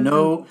 because I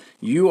know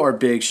you are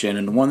big,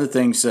 Shannon. One of the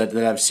things that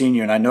I've seen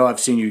you, and I know I've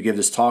seen you give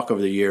this talk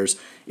over the years,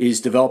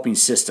 is developing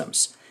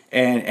systems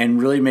and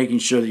really making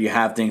sure that you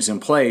have things in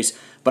place.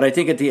 But I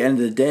think at the end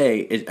of the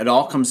day, it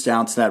all comes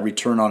down to that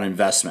return on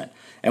investment.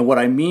 And what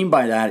I mean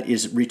by that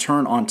is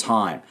return on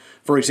time.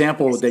 For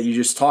example, that you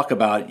just talk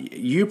about,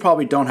 you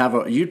probably don't have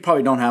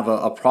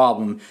a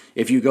problem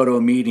if you go to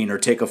a meeting or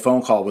take a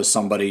phone call with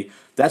somebody.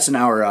 That's an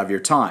hour out of your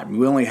time.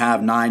 We only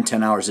have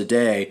 9-10 hours a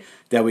day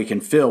that we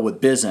can fill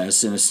with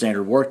business in a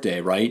standard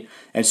workday, right?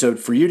 And so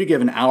for you to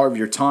give an hour of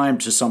your time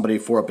to somebody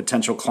for a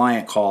potential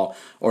client call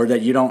or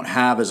that you don't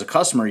have as a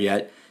customer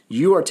yet,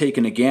 you are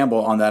taking a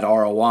gamble on that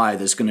ROI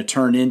that's going to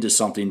turn into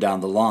something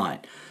down the line.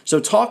 So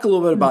talk a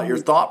little bit about your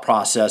thought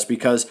process,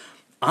 because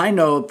I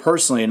know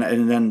personally,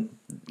 and then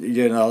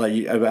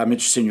I'm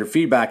interested in your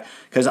feedback,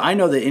 because I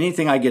know that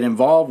anything I get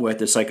involved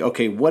with, it's like,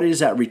 okay, what is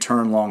that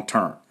return long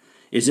term?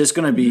 Is this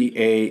going to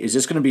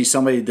be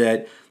somebody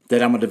that I'm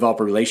going to develop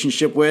a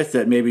relationship with,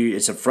 that maybe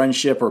it's a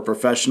friendship or a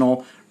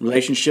professional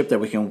relationship that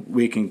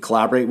we can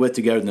collaborate with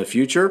together in the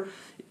future?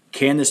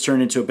 Can this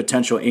turn into a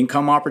potential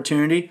income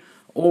opportunity?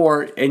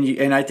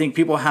 And I think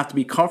people have to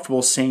be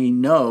comfortable saying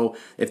no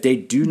if they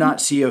do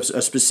not see a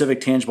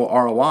specific tangible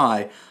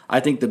ROI. I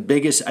think the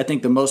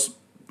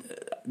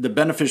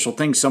beneficial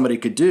thing somebody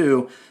could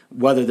do,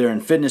 whether they're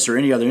in fitness or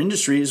any other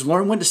industry, is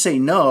learn when to say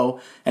no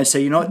and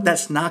say, you know what,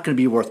 that's not going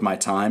to be worth my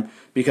time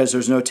because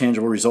there's no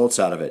tangible results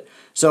out of it.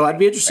 So I'd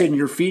be interested in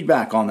your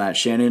feedback on that,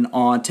 Shannon,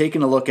 on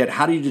taking a look at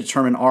how do you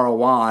determine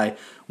ROI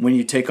when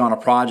you take on a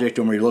project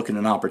or when you're looking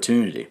at an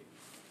opportunity.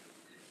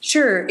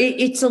 Sure.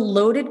 It's a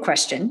loaded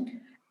question.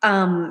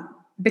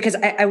 Because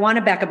I want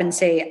to back up and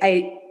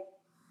say,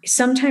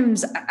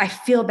 sometimes I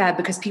feel bad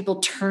because people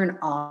turn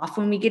off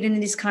when we get into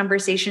these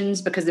conversations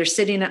because they're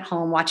sitting at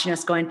home watching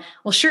us going,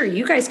 well, sure,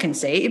 you guys can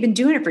say you've been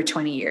doing it for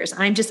 20 years.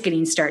 I'm just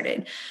getting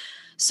started.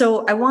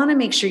 So I want to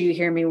make sure you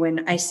hear me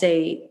when I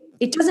say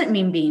it doesn't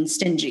mean being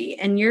stingy,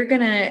 and you're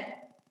going to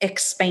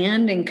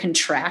expand and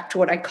contract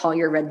what I call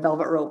your red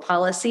velvet rope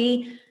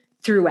policy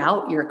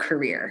throughout your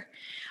career.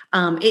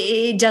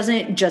 It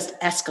doesn't just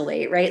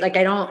escalate, right? Like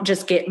I don't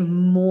just get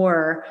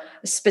more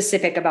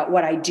specific about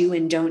what I do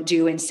and don't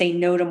do and say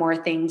no to more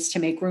things to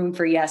make room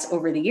for yes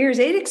over the years.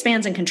 It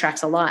expands and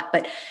contracts a lot,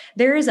 but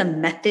there is a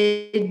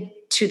method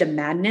to the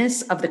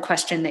madness of the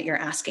question that you're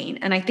asking.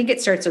 And I think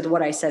it starts with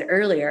what I said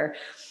earlier.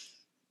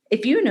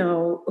 If you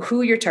know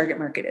who your target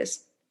market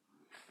is,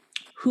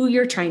 who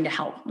you're trying to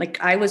help, like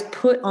I was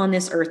put on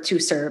this earth to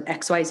serve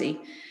XYZ,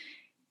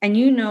 and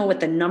you know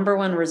what the number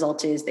one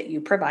result is that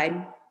you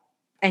provide,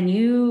 and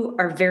you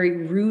are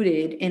very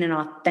rooted in an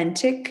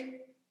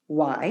authentic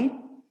why,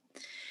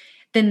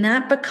 then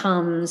that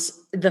becomes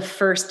the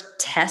first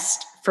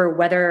test for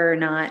whether or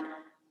not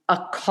a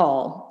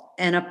call,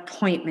 an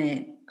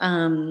appointment,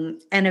 an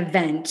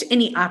event,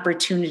 any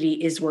opportunity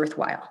is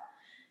worthwhile.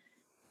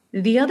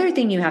 The other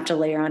thing you have to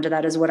layer onto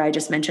that is what I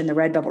just mentioned, the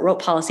red velvet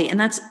rope policy, and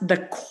that's the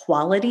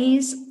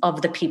qualities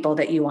of the people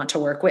that you want to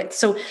work with.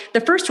 So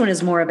the first one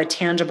is more of a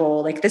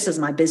tangible, like this is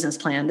my business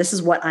plan. This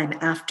is what I'm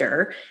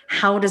after.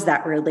 How does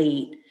that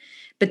relate?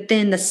 But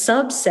then the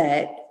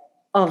subset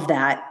of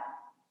that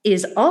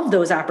is of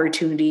those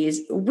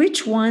opportunities,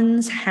 which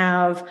ones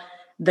have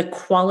the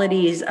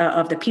qualities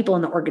of the people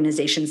and the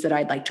organizations that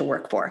I'd like to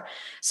work for.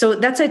 So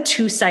that's a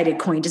two-sided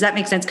coin. Does that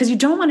make sense? Because you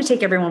don't want to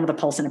take everyone with a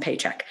pulse and a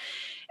paycheck.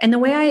 And the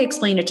way I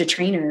explain it to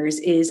trainers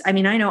is, I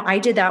know I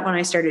did that when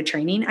I started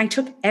training. I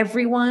took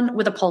everyone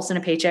with a pulse and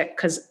a paycheck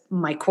because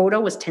my quota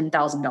was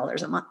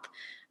 $10,000 a month.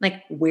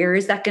 Like, where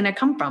is that going to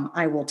come from?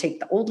 I will take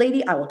the old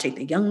lady. I will take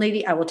the young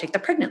lady. I will take the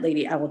pregnant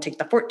lady. I will take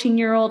the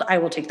 14-year-old. I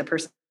will take the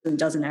person who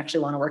doesn't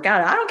actually want to work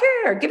out. I don't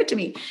care. Give it to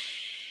me.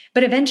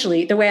 But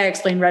eventually, the way I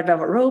explain red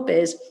velvet rope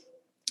is,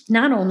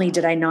 not only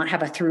did I not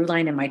have a through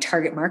line in my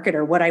target market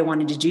or what I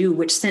wanted to do,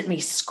 which sent me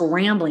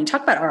scrambling,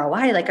 talk about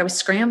ROI, like I was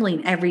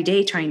scrambling every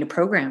day trying to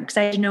program because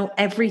I had to know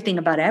everything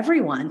about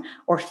everyone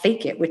or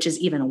fake it, which is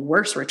even a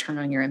worse return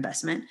on your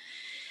investment.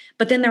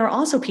 But then there were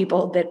also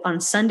people that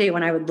on Sunday,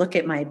 when I would look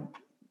at my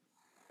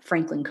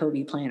Franklin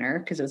Covey planner,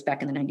 because it was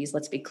back in the 90s,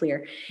 let's be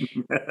clear,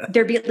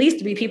 there'd be at least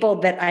 3 people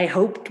that I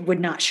hoped would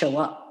not show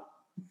up.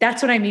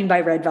 That's what I mean by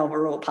red velvet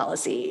rope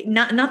policy.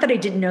 Not that I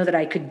didn't know that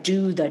I could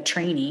do the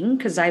training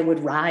because I would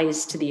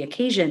rise to the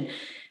occasion,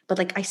 but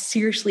like I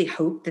seriously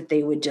hope that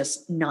they would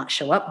just not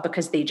show up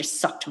because they just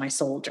sucked my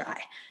soul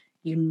dry.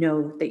 You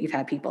know that you've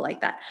had people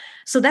like that.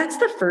 So that's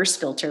the first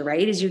filter,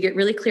 right? Is you get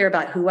really clear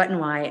about who, what, and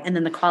why, and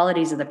then the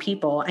qualities of the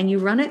people, and you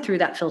run it through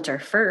that filter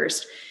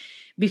first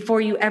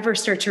before you ever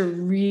start to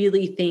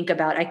really think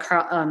about,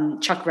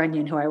 Chuck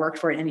Runyon, who I worked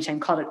for at Anytime,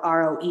 called it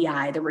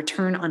ROEI, the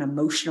return on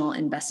emotional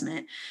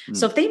investment.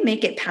 So if they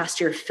make it past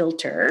your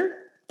filter,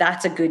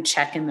 that's a good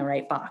check in the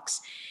right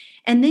box.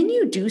 And then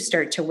you do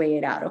start to weigh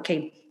it out.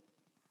 Okay,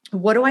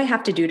 what do I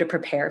have to do to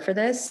prepare for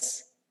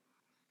this?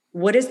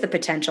 What is the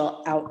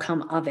potential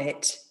outcome of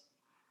it?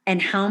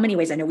 And how many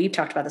ways, I know we've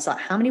talked about this a lot,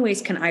 how many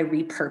ways can I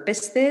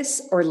repurpose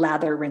this or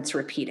lather, rinse,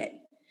 repeat it?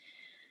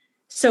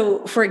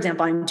 So, for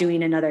example, I'm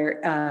doing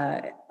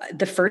another,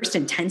 the first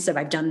intensive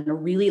I've done in a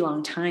really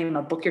long time,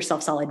 a Book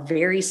Yourself Solid,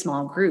 very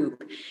small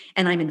group.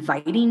 And I'm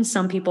inviting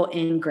some people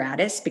in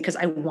gratis because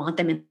I want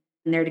them in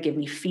there to give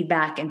me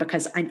feedback. And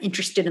because I'm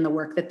interested in the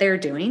work that they're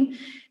doing,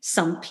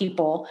 some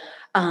people,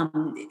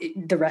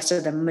 the rest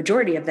of them,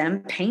 majority of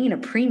them, paying a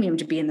premium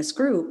to be in this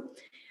group.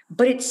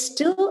 But it's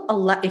still a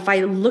lot. If I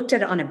looked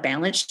at it on a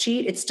balance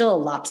sheet, it's still a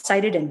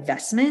lopsided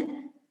investment.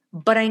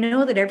 But I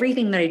know that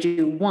everything that I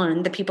do,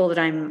 one, the people that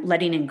I'm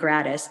letting in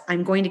gratis,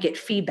 I'm going to get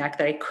feedback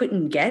that I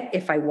couldn't get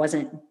if I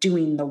wasn't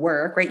doing the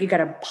work, right? You got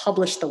to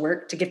publish the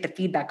work to get the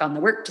feedback on the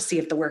work to see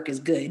if the work is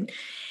good.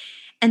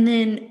 And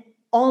then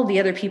all the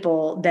other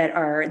people that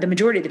are, the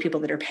majority of the people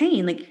that are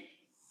paying, like,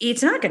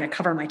 it's not going to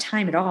cover my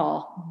time at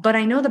all. But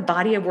I know the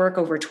body of work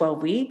over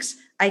 12 weeks,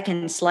 I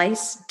can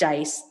slice,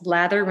 dice,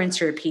 lather,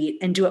 rinse, repeat,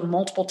 and do it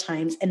multiple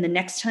times. And the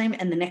next time,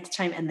 and the next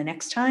time, and the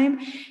next time,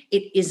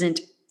 it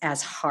isn't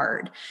as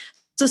hard.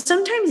 So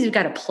sometimes you've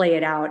got to play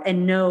it out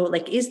and know,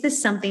 like, is this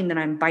something that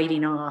I'm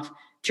biting off?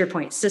 To your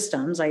point,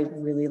 systems, I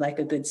really like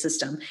a good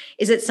system.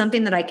 Is it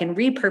something that I can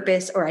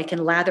repurpose, or I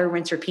can lather,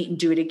 rinse, repeat, and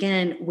do it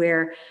again,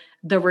 where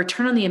the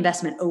return on the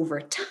investment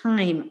over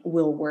time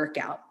will work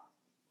out?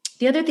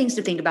 The other things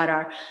to think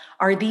about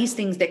are these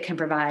things that can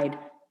provide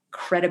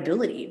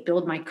credibility,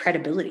 build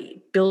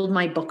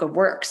my book of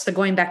work. So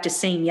going back to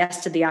saying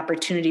yes to the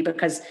opportunity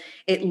because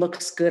it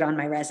looks good on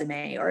my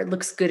resume or it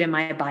looks good in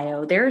my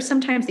bio. There are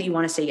some times that you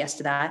want to say yes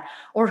to that.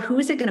 Or who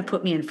is it going to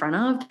put me in front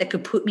of that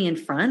could put me in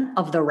front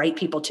of the right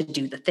people to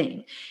do the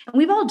thing? And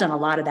we've all done a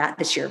lot of that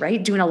this year,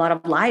 right? Doing a lot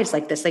of lives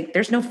like this. Like,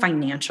 there's no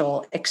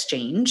financial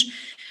exchange,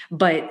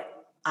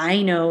 but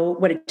I know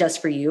what it does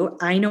for you.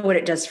 I know what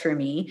it does for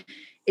me.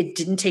 It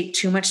didn't take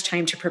too much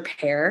time to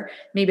prepare,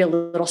 maybe a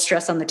little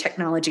stress on the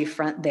technology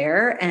front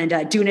there,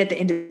 and doing it at the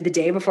end of the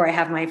day before I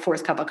have my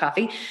fourth cup of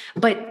coffee.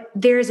 But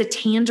there's a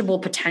tangible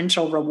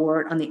potential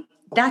reward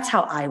that's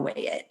how I weigh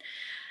it.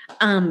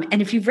 And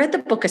if you've read the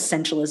book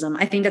Essentialism,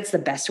 I think that's the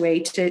best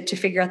way to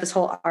figure out this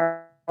whole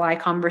ROI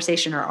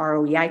conversation or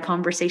ROEI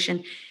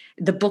conversation.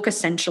 The book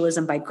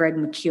Essentialism by Greg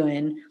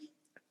McKeown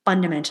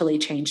fundamentally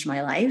changed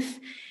my life.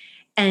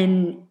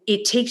 And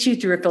it takes you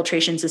through a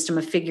filtration system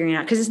of figuring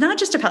out, because it's not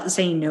just about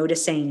saying no to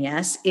saying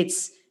yes.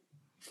 It's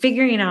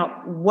figuring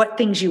out what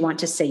things you want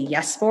to say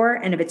yes for.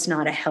 And if it's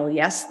not a hell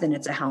yes, then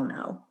it's a hell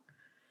no.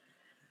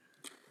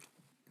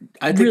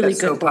 I think really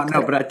that's so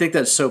no, but I think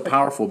that's so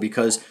powerful,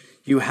 because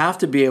you have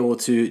to be able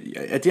to,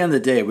 at the end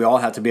of the day, we all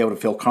have to be able to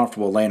feel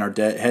comfortable laying our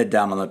head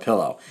down on the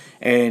pillow.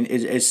 And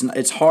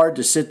it's hard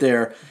to sit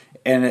there.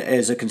 And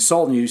as a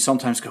consultant, you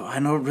sometimes go, I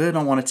really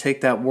don't want to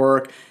take that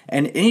work.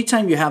 And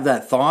anytime you have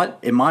that thought,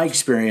 in my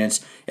experience,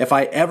 if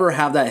I ever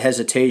have that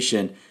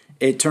hesitation,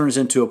 it turns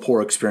into a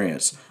poor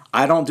experience.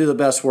 I don't do the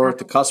best work.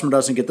 The customer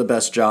doesn't get the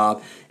best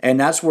job. And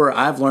that's where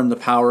I've learned the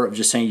power of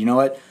just saying, you know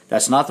what,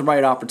 that's not the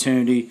right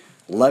opportunity.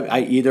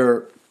 I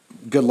either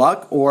good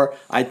luck, or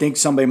I think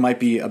somebody might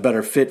be a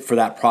better fit for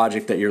that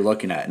project that you're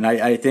looking at. And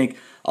I think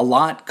a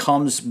lot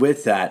comes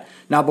with that.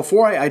 Now,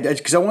 before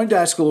because I wanted to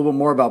ask a little bit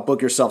more about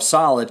Book Yourself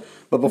Solid,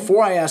 but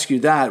before I ask you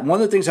that,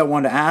 one of the things I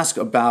wanted to ask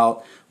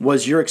about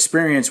was your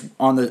experience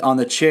on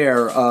the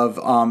chair of,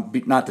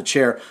 not the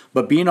chair,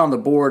 but being on the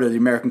board of the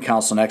American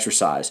Council on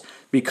Exercise.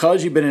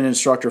 Because you've been an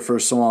instructor for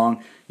so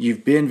long,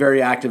 you've been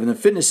very active in the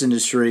fitness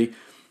industry.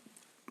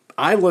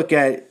 I look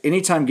at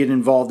anytime you get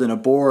involved in a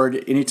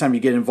board, anytime you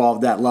get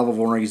involved at that level of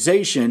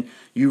organization,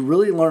 you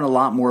really learn a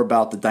lot more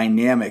about the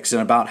dynamics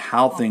and about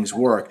how things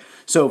work.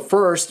 So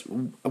first,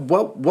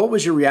 what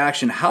was your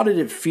reaction? How did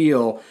it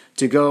feel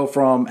to go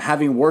from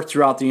having worked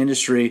throughout the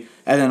industry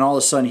and then all of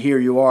a sudden here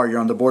you're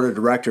on the board of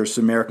directors of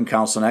the American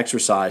Council on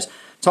Exercise?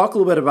 Talk a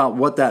little bit about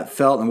what that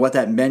felt and what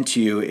that meant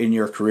to you in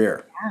your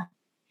career.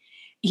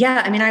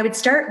 Yeah. I mean, I would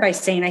start by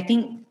saying, I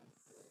think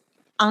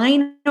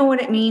I know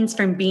what it means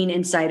from being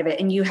inside of it,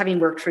 and you having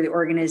worked for the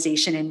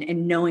organization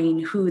and knowing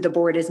who the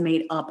board is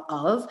made up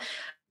of.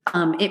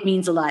 It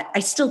means a lot.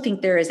 I still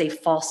think there is a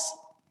false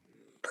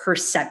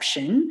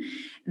perception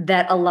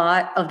that a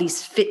lot of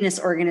these fitness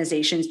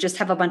organizations just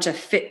have a bunch of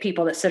fit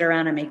people that sit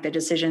around and make the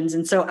decisions.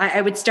 And so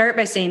I would start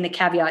by saying the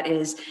caveat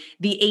is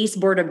the ACE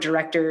board of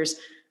directors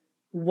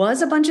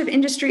was a bunch of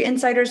industry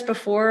insiders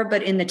before,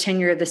 but in the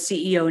tenure of the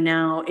CEO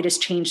now, it has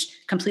changed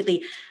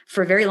completely.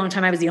 For a very long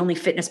time, I was the only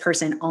fitness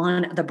person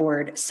on the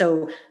board.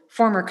 So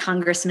former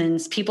congressmen,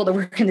 people that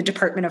work in the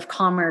Department of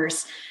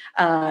Commerce,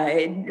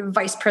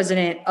 vice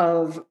president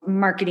of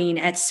marketing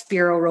at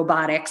Spiro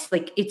Robotics.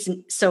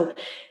 So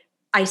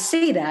I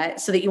say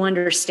that so that you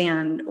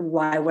understand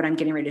why what I'm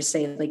getting ready to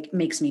say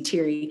makes me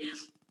teary.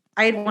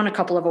 I had won a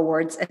couple of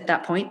awards at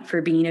that point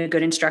for being a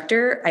good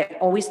instructor. I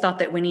always thought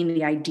that winning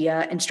the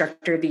IDEA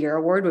Instructor of the Year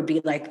award would be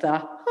like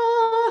the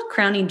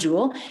crowning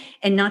jewel,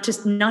 and not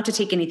to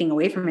take anything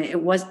away from it.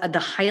 It was the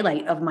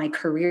highlight of my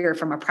career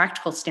from a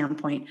practical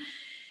standpoint.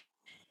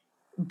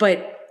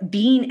 But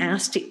being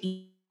asked to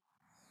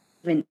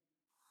even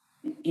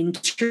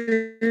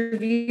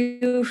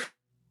interview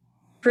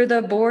for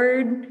the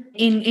board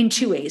in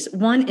two ways.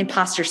 One,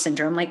 imposter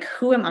syndrome. Like,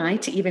 who am I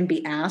to even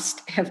be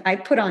asked? Have I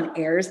put on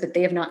airs that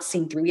they have not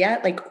seen through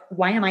yet? Like,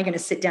 why am I going to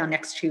sit down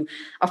next to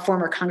a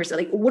former congressman?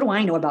 Like, what do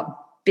I know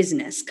about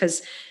business?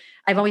 Because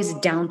I've always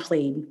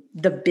downplayed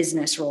the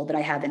business role that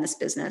I have in this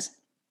business.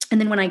 And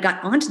then when I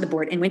got onto the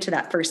board and went to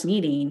that first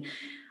meeting,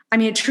 I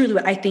mean,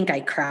 truly, I think I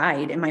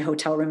cried in my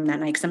hotel room that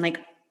night because I'm like,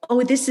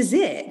 oh, this is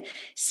it.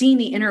 Seeing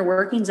the inner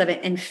workings of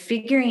it and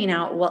figuring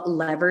out what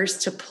levers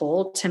to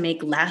pull to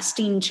make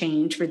lasting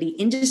change for the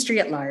industry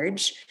at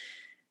large,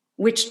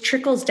 which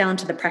trickles down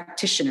to the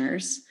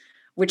practitioners,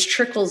 which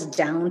trickles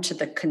down to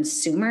the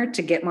consumer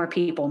to get more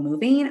people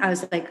moving. I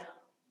was like,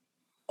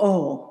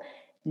 oh,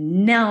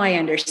 now I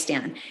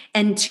understand.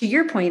 And to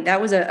your point,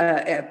 that was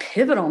a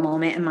pivotal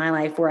moment in my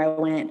life where I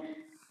went,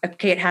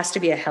 okay, it has to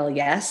be a hell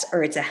yes,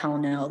 or it's a hell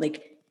no.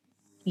 Like,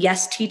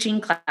 yes,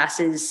 teaching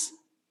classes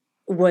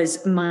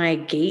was my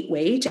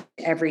gateway to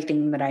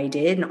everything that I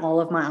did and all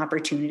of my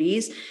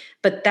opportunities.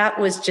 But that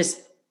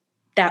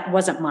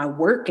wasn't my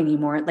work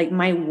anymore. Like,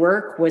 my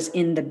work was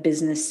in the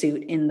business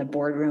suit in the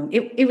boardroom.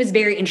 It was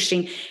very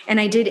interesting. And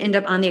I did end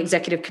up on the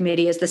executive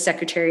committee as the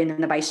secretary and then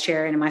the vice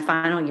chair, and in my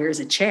final year as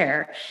a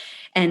chair.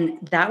 And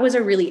that was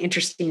a really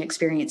interesting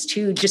experience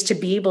too, just to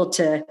be able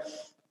to,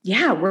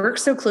 work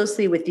so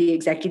closely with the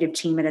executive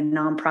team at a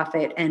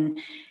nonprofit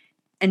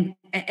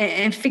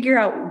and figure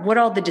out what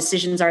all the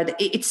decisions are. That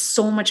it's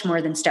so much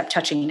more than step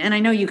touching. And I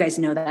know you guys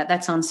know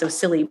that sounds so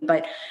silly,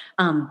 but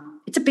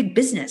it's a big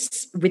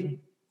business with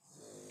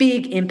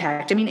big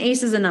impact. I mean,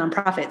 ACE is a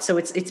nonprofit, so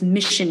it's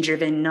mission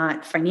driven,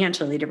 not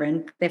financially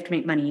driven. They have to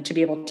make money to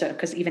be able to,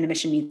 because even a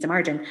mission needs a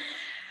margin.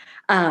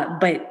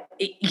 But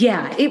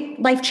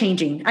life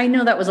changing. I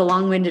know that was a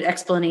long winded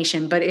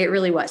explanation, but it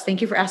really was.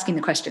 Thank you for asking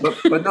the question.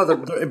 But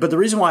the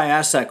reason why I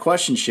asked that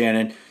question,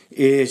 Shannon,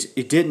 is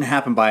it didn't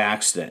happen by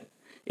accident.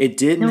 It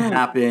didn't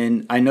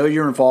happen. I know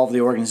you're involved in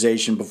the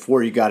organization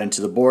before you got into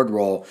the board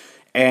role.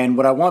 And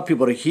what I want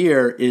people to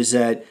hear is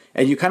that,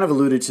 and you kind of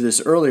alluded to this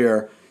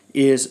earlier,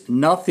 is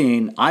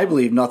I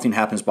believe nothing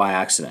happens by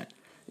accident.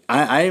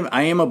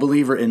 I am a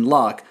believer in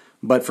luck,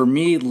 but for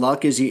me,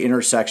 luck is the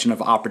intersection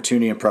of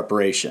opportunity and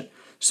preparation.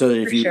 So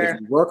that if you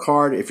work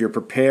hard, if you're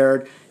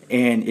prepared,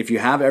 and if you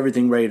have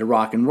everything ready to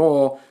rock and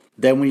roll,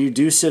 then when you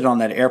do sit on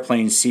that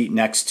airplane seat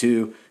next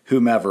to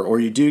whomever, or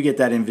you do get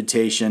that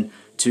invitation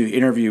to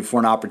interview for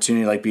an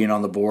opportunity like being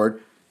on the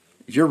board,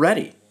 you're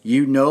ready.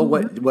 You know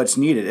what's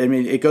needed. I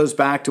mean, it goes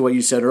back to what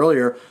you said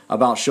earlier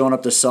about showing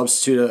up to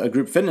substitute a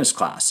group fitness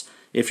class.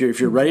 If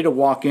you're ready to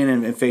walk in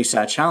and face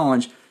that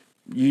challenge,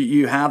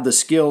 you have the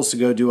skills to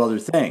go do other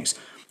things.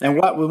 And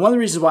one of the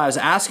reasons why I was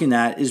asking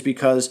that is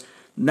because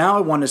now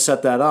I want to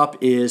set that up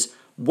is,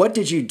 what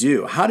did you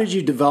do? How did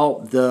you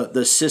develop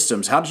the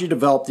systems? How did you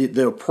develop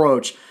the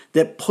approach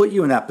that put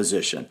you in that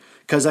position?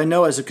 Because I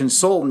know as a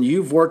consultant,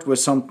 you've worked with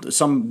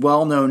some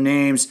well-known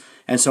names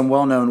and some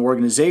well-known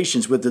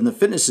organizations within the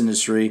fitness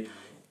industry.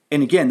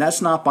 And again,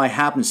 that's not by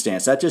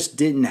happenstance. That just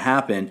didn't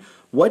happen.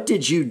 What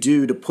did you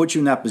do to put you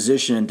in that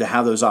position to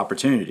have those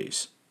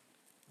opportunities?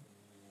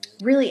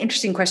 Really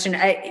interesting question.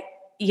 I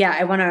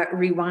want to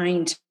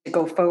rewind to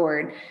go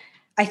forward.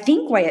 I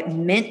think why it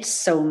meant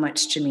so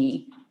much to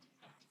me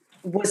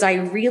was I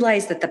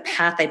realized that the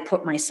path I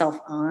put myself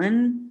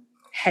on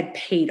had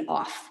paid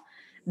off.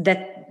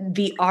 That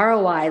the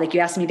ROI, like you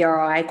asked me the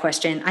ROI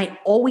question, I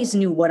always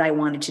knew what I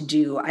wanted to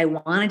do. I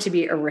wanted to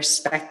be a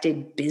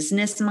respected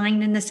business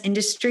mind in this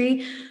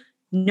industry.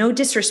 No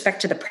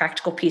disrespect to the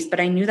practical piece,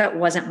 but I knew that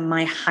wasn't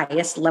my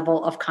highest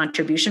level of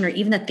contribution or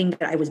even the thing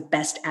that I was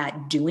best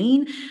at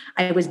doing.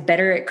 I was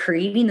better at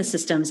creating the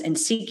systems and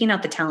seeking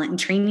out the talent and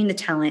training the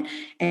talent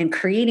and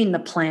creating the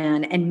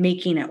plan and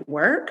making it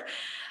work.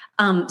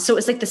 So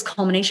it's like this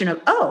culmination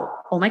of,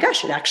 oh my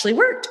gosh, it actually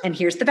worked. And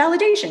here's the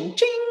validation.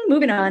 Ching,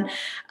 moving on.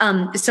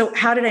 So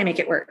how did I make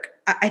it work?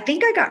 I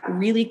think I got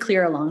really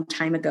clear a long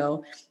time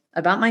ago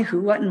about my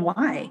who, what, and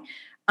why.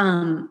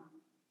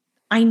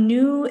 I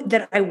knew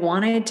that I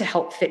wanted to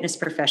help fitness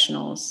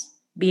professionals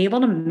be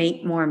able to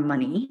make more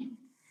money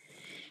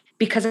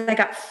because I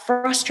got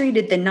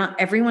frustrated that not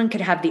everyone could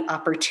have the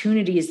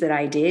opportunities that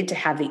I did to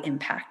have the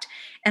impact.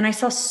 And I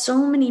saw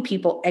so many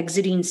people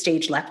exiting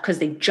stage left because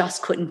they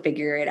just couldn't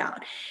figure it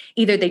out.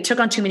 Either they took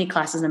on too many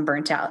classes and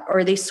burnt out,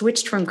 or they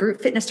switched from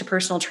group fitness to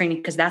personal training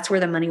because that's where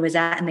the money was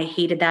at and they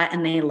hated that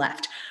and they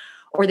left.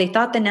 Or they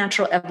thought the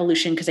natural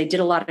evolution, because I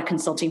did a lot of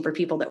consulting for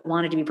people that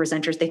wanted to be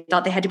presenters, they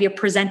thought they had to be a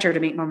presenter to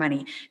make more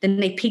money. Then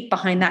they peeked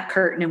behind that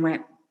curtain and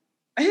went,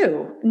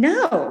 oh,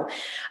 no.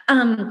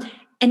 And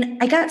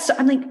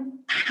I'm like,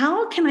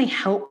 how can I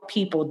help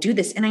people do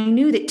this? And I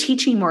knew that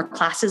teaching more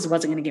classes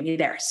wasn't going to get me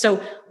there. So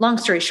long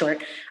story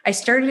short, I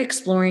started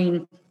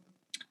exploring.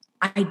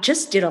 I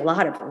just did a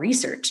lot of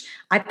research.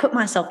 I put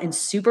myself in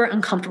super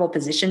uncomfortable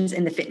positions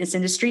in the fitness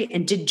industry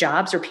and did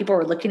jobs where people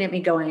were looking at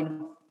me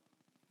going,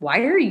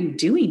 why are you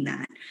doing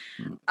that?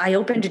 I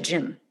opened a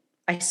gym.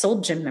 I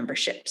sold gym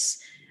memberships.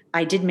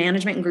 I did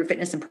management and group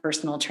fitness and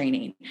personal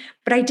training,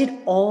 but I did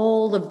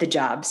all of the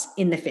jobs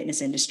in the fitness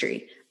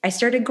industry. I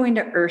started going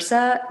to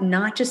URSA,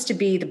 not just to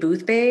be the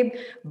booth babe,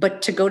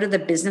 but to go to the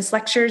business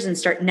lectures and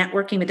start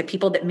networking with the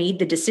people that made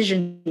the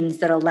decisions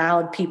that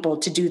allowed people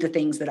to do the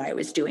things that I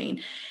was doing.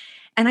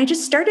 And I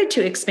just started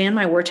to expand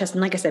my war chest.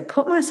 And like I said,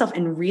 put myself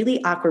in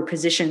really awkward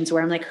positions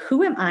where I'm like,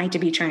 who am I to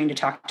be trying to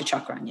talk to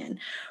Chuck Runyon?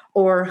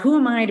 Or who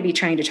am I to be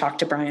trying to talk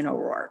to Brian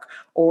O'Rourke?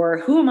 Or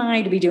who am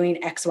I to be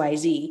doing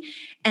XYZ?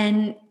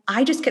 And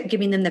I just kept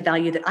giving them the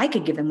value that I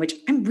could give them, which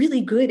I'm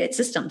really good at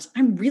systems.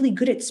 I'm really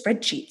good at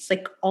spreadsheets.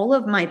 Like all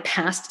of my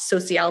past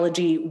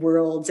sociology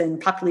worlds and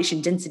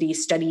population density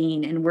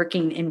studying and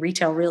working in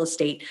retail real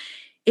estate,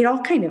 it all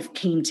kind of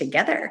came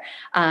together.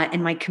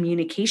 And my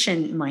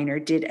communication minor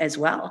did as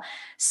well.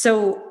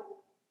 So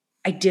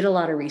I did a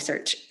lot of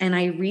research, and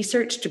I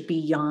researched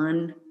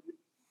beyond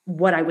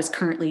what I was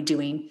currently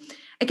doing.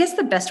 I guess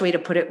the best way to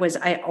put it was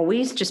I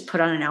always just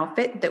put on an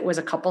outfit that was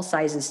a couple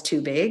sizes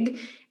too big,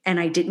 and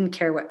I didn't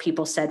care what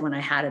people said when I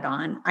had it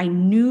on. I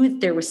knew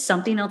there was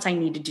something else I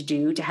needed to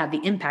do to have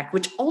the impact,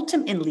 which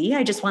ultimately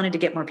I just wanted to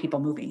get more people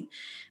moving.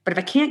 But if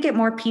I can't get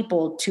more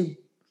people to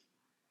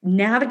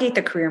navigate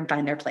the career and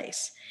find their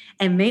place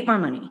and make more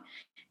money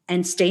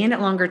and stay in it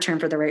longer term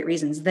for the right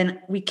reasons, then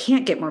we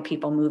can't get more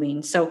people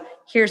moving. So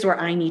here's where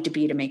I need to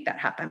be to make that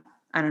happen.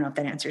 I don't know if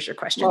that answers your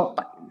question. Well,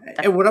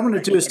 and what I'm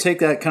going to do is take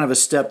that kind of a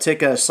step,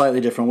 take a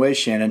slightly different way,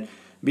 Shannon,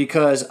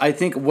 because I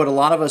think what a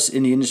lot of us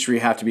in the industry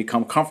have to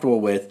become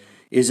comfortable with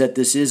is that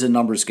this is a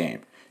numbers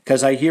game.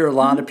 Because I hear a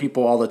lot of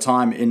people all the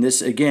time, and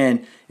this,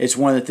 again, it's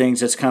one of the things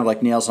that's kind of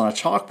like nails on a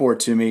chalkboard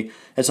to me.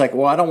 It's like,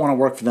 well, I don't want to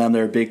work for them.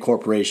 They're a big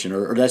corporation,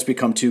 or that's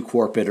become too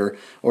corporate,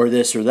 or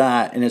this or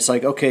that. And it's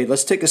like, okay,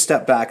 let's take a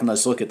step back and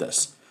let's look at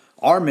this.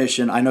 Our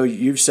mission, I know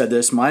you've said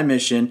this, my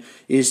mission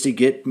is to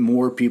get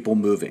more people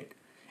moving.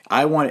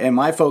 I want, and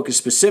my focus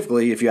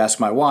specifically, if you ask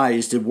my why,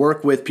 is to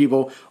work with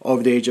people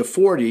over the age of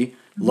 40,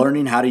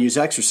 learning how to use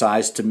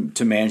exercise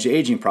to manage the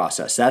aging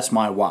process. That's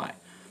my why.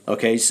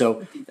 Okay,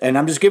 so, and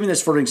I'm just giving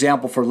this for an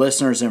example for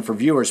listeners and for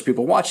viewers,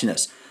 people watching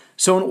this.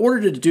 So in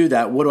order to do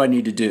that, what do I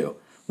need to do?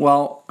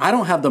 Well, I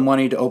don't have the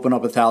money to open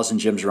up 1,000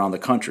 gyms around the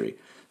country.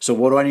 So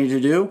what do I need to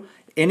do?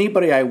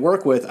 Anybody I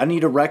work with, I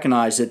need to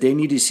recognize that they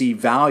need to see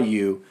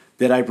value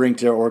that I bring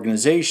to their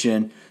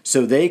organization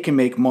so they can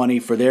make money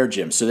for their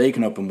gyms, so they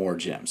can open more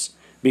gyms.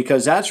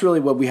 Because that's really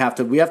what we have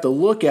to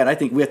look at. I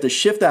think we have to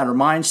shift out our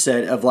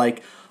mindset of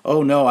like,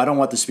 oh no, I don't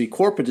want this to be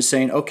corporate, to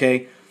saying,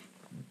 okay,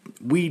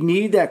 we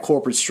need that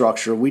corporate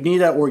structure. We need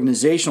that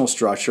organizational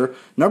structure.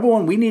 Number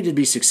one, we need to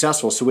be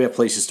successful so we have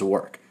places to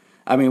work.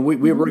 I mean,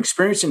 we're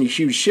experiencing a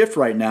huge shift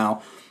right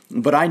now,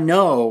 but I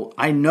know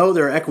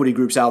there are equity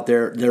groups out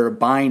there that are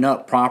buying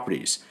up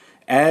properties.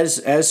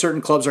 As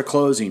certain clubs are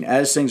closing,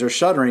 as things are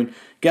shuttering,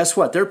 guess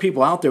what? There are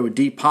people out there with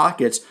deep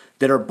pockets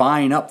that are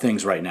buying up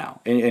things right now.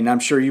 And I'm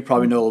sure you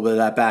probably know a little bit of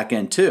that back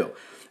end too.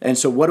 And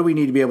so what do we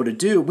need to be able to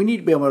do? We need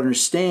to be able to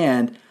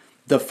understand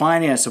the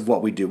finance of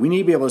what we do. We need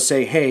to be able to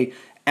say, hey,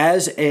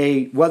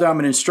 whether I'm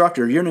an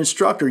instructor, you're an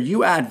instructor,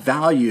 you add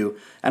value.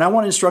 And I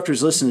want instructors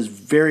to listen to this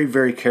very,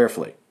 very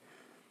carefully.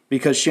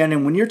 Because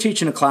Shannon, when you're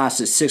teaching a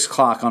class at 6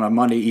 o'clock on a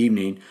Monday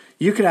evening,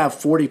 you can have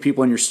 40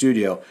 people in your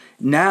studio.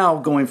 Now,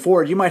 going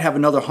forward, you might have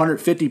another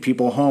 150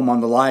 people home on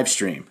the live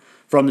stream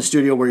from the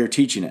studio where you're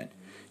teaching it.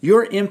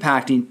 You're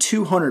impacting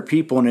 200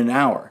 people in an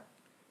hour.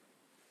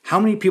 How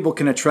many people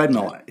can a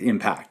treadmill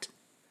impact?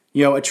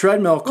 You know, a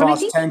treadmill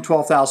costs $10,000,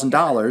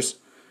 $12,000.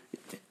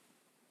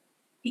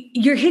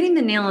 You're hitting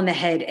the nail on the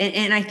head.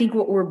 And I think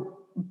what we're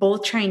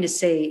both trying to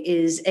say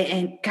is,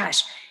 and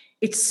gosh,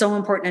 it's so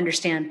important to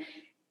understand,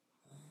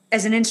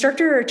 as an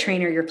instructor or a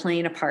trainer, you're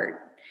playing a part.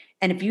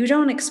 And if you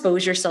don't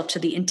expose yourself to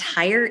the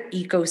entire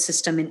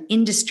ecosystem and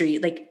industry,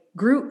 like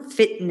group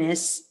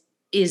fitness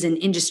is an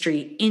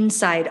industry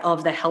inside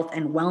of the health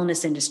and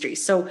wellness industry.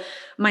 So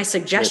my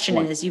suggestion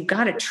is you've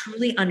got to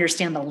truly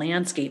understand the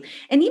landscape.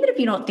 And even if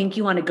you don't think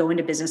you want to go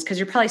into business, because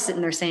you're probably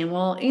sitting there saying,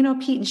 well, you know,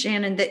 Pete and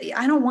Shannon,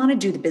 I don't want to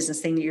do the business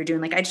thing that you're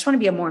doing. Like, I just want to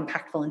be a more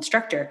impactful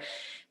instructor.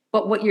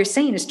 But what you're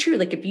saying is true.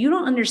 Like, if you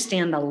don't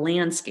understand the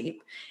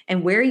landscape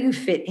and where you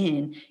fit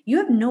in, you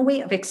have no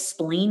way of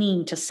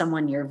explaining to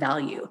someone your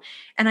value.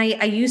 And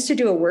I used to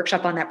do a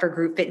workshop on that for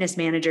group fitness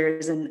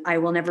managers. And I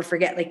will never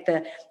forget, like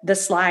the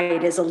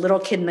slide is a little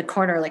kid in the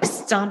corner, like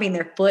stomping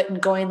their foot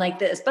and going like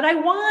this, but I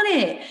want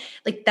it.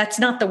 Like, that's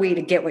not the way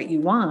to get what you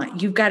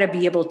want. You've got to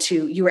be able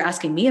to, you were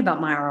asking me about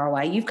my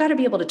ROI. You've got to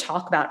be able to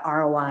talk about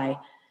ROI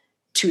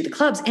to the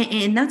clubs.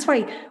 And that's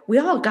why we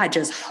all got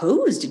just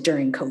hosed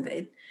during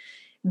COVID.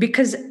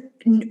 Because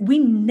we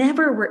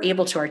never were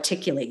able to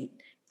articulate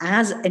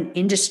as an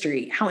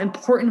industry how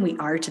important we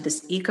are to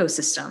this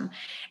ecosystem.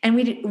 And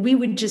we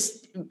would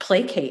just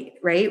placate,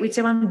 right? We'd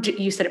say, well,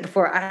 you said it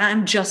before,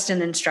 I'm just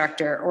an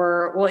instructor,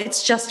 or, well,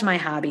 it's just my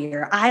hobby,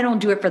 or I don't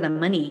do it for the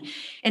money.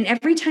 And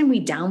every time we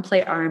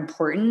downplay our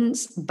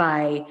importance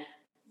by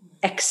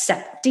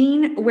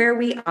accepting where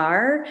we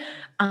are,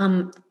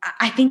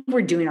 I think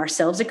we're doing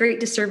ourselves a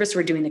great disservice.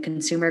 We're doing the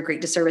consumer a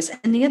great disservice.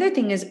 And the other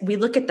thing is, we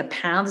look at the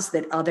paths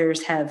that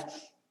others have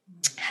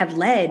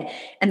led.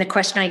 And the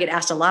question I get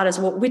asked a lot is,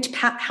 well, which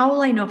path, how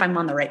will I know if I'm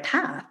on the right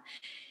path?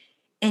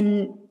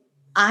 And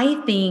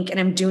I think, and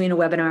I'm doing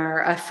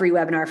a free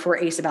webinar for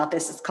ACE about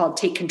this. It's called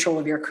Take Control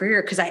of Your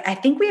Career. Because I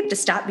think we have to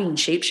stop being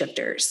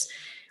shapeshifters.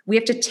 We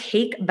have to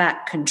take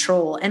back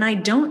control. And I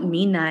don't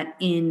mean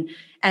that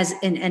as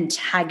an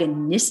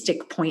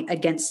antagonistic point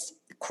against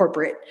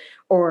corporate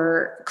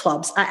or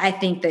clubs. I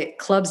think that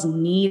clubs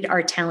need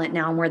our talent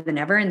now more than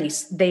ever, and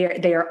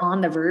they are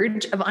on the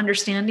verge of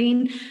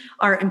understanding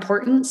our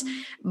importance.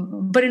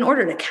 But in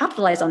order to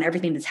capitalize on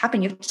everything that's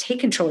happening, you have to take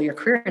control of your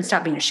career and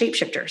stop being a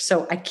shapeshifter.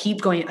 So I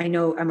keep going. I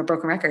know I'm a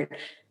broken record.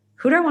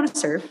 Who do I want to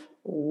serve?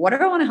 What do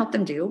I want to help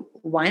them do?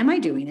 Why am I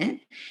doing it?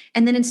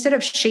 And then instead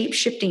of shape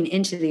shifting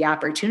into the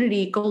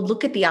opportunity, go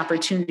look at the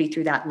opportunity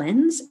through that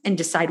lens and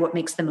decide what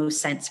makes the most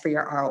sense for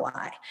your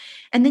ROI.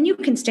 And then you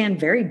can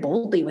stand very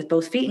boldly with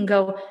both feet and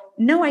go,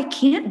 no, I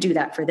can't do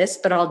that for this,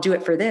 but I'll do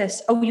it for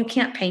this. Oh, you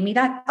can't pay me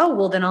that? Oh,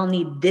 well, then I'll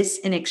need this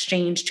in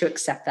exchange to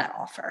accept that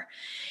offer.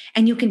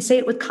 And you can say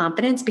it with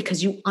confidence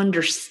because you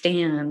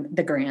understand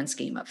the grand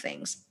scheme of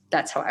things.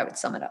 That's how I would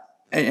sum it up.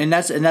 And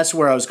that's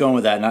where I was going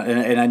with that,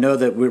 and I know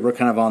that we're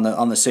kind of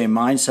on the same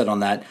mindset on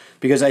that,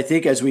 because I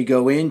think as we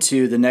go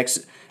into the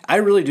next, I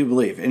really do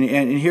believe, and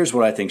here's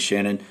what I think,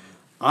 Shannon,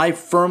 I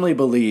firmly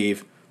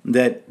believe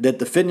that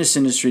the fitness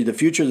industry, the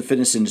future of the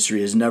fitness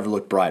industry, has never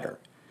looked brighter.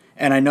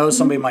 And I know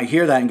somebody might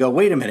hear that and go,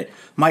 wait a minute,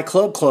 my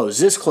club closed,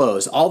 this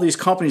closed, all these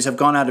companies have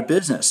gone out of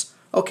business.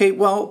 Okay,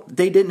 well,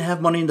 they didn't have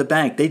money in the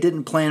bank, they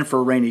didn't plan for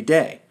a rainy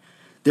day.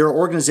 There are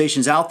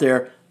organizations out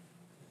there.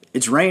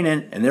 It's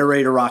raining and they're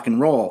ready to rock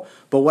and roll.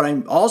 But what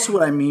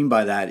I mean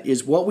by that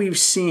is what we've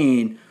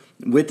seen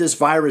with this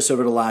virus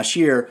over the last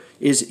year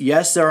is,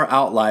 yes, there are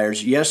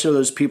outliers. Yes, there are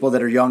those people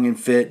that are young and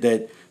fit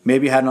that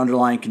maybe had an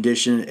underlying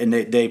condition and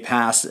they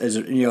passed, as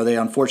you know, they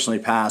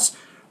unfortunately passed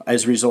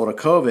as a result of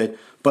COVID.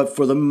 But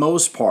for the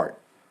most part,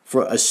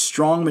 for a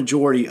strong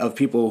majority of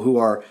people who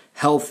are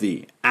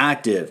healthy,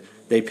 active,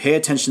 they pay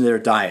attention to their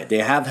diet, they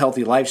have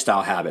healthy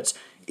lifestyle habits.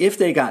 If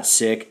they got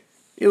sick,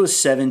 it was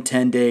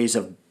 7-10 days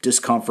of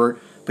discomfort,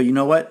 but you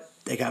know what?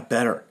 They got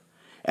better.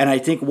 And I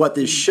think what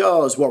this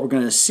shows, what we're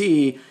going to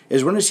see,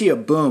 is we're going to see a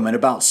boom in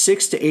about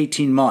 6 to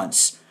 18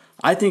 months.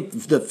 I think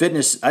the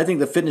fitness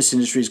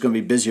industry is going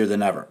to be busier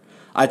than ever.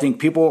 I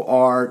think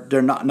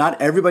they're not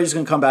everybody's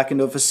going to come back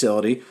into a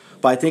facility,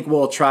 but I think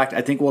we'll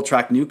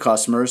attract new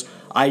customers.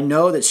 I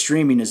know that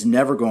streaming is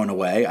never going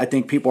away. I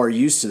think people are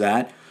used to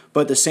that.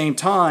 But at the same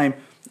time,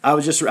 I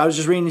was just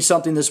reading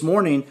something this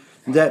morning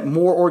that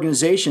more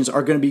organizations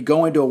are going to be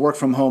going to a work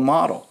from home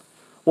model.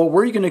 Well,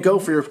 where are you going to go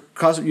for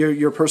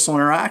your personal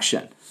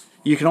interaction?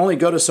 You can only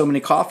go to so many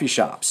coffee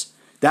shops.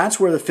 That's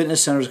where the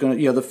fitness center is going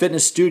to, the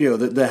fitness studio,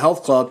 the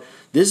health club.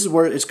 This is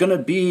where it's going to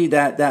be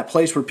that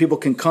place where people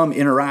can come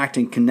interact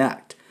and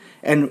connect.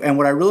 And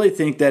what I really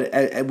think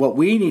that what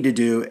we need to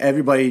do,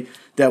 everybody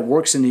that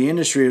works in the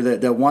industry or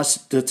that wants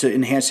to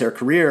enhance their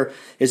career,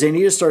 is they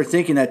need to start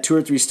thinking that 2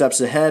 or 3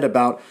 steps ahead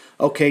about,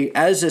 okay,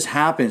 as this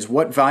happens,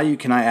 what value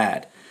can I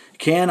add?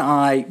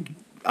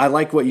 I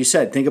like what you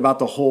said, think about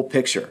the whole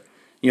picture.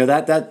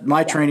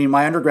 My training,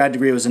 my undergrad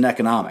degree was in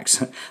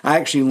economics. I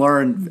actually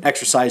learned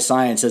exercise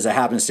science as a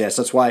happenstance.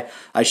 That's why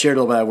I shared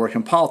a little bit. I work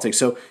in politics.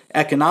 So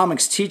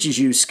economics teaches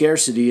you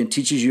scarcity and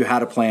teaches you how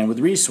to plan with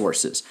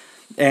resources.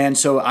 And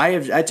so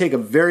I take a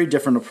very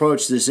different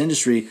approach to this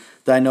industry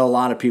that I know a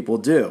lot of people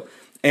do.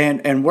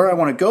 And where I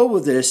want to go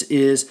with this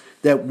is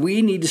that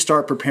we need to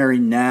start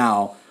preparing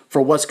now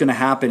for what's going to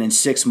happen in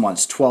 6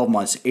 months, 12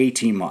 months,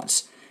 18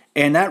 months.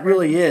 And that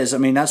really is,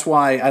 that's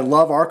why I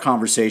love our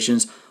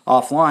conversations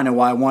offline and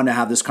why I wanted to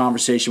have this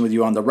conversation with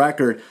you on the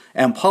record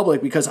and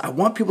public, because I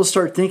want people to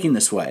start thinking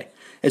this way.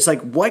 It's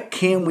like, what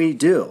can we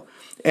do?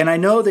 And I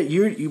know that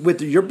you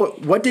with your book,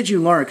 what did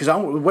you learn? Because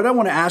what I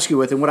want to ask you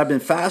with, and what I've been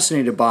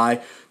fascinated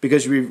by,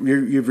 because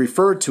you've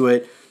referred to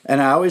it,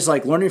 and I always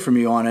like learning from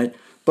you on it.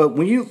 But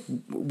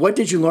what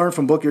did you learn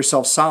from Book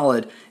Yourself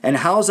Solid, and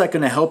how is that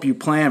going to help you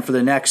plan for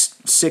the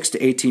next 6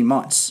 to 18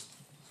 months?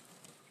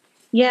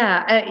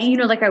 Yeah,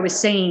 like I was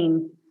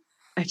saying,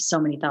 I have so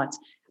many thoughts.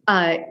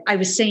 I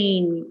was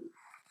saying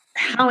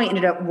how I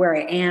ended up where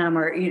I am,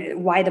 or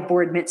why the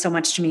board meant so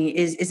much to me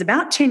is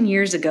about 10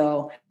 years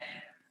ago.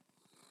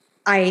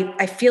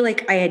 I feel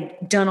like I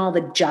had done all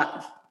the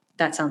job.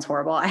 That sounds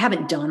horrible. I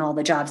haven't done all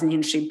the jobs in the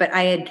industry, but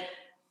I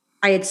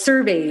had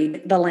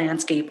surveyed the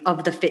landscape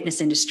of the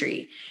fitness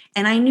industry,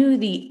 and I knew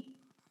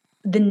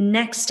the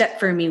next step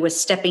for me was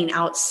stepping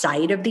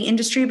outside of the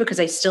industry, because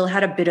I still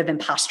had a bit of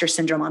imposter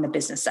syndrome on the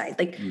business side.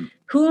 Like,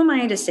 who am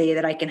I to say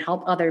that I can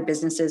help other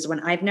businesses when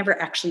I've never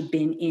actually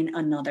been in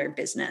another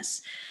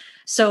business?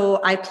 So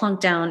I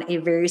plunked down a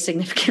very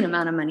significant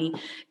amount of money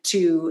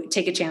to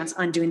take a chance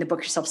on doing the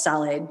Book Yourself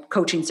Solid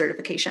coaching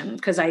certification,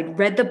 because I'd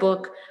read the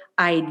book.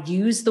 I'd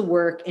used the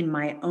work in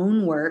my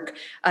own work.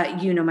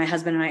 My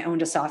husband and I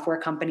owned a software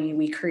company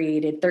we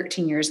created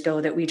 13 years ago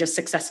that we just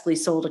successfully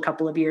sold a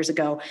couple of years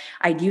ago.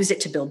 I'd use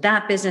it to build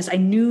that business. I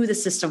knew the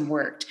system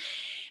worked.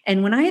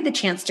 And when I had the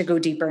chance to go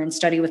deeper and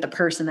study with the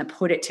person that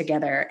put it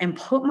together and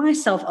put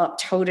myself up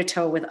toe to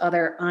toe with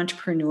other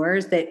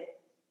entrepreneurs that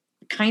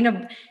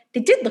they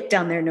did look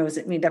down their nose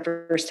at me the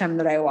first time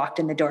that I walked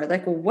in the door.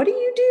 Like, well, what do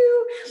you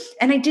do?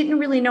 And I didn't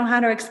really know how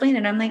to explain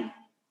it. I'm like,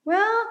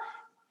 well,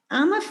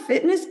 I'm a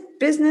fitness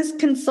business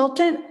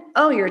consultant.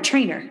 Oh, you're a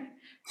trainer.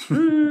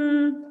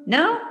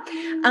 No.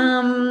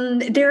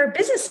 There are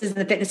businesses in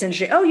the fitness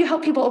industry. Oh, you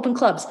help people open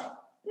clubs.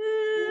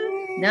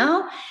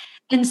 No.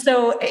 And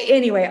so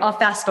anyway, I'll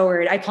fast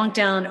forward. I plunked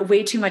down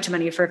way too much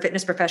money for a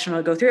fitness professional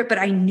to go through it, but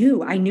I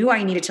knew I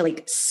needed to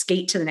like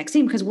skate to the next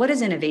thing, because what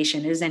is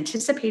innovation? It is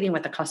anticipating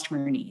what the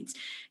customer needs.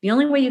 The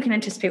only way you can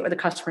anticipate what the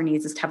customer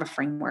needs is to have a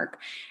framework.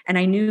 And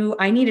I knew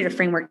I needed a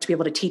framework to be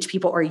able to teach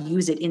people or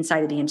use it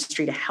inside of the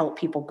industry to help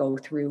people go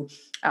through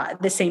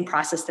the same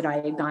process that I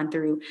had gone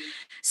through.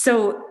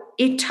 So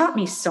it taught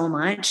me so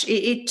much.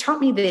 It taught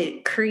me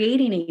that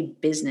creating a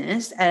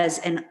business as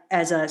a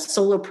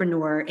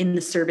solopreneur in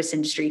the service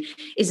industry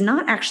is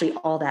not actually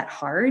all that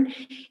hard.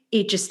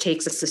 It just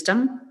takes a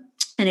system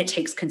and it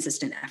takes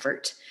consistent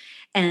effort.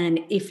 And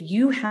if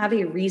you have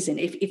a reason,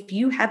 if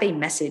you have a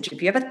message, if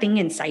you have a thing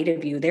inside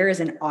of you, there is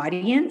an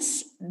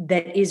audience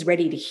that is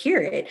ready to hear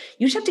it.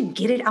 You just have to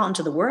get it out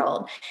into the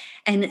world.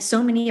 And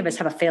so many of us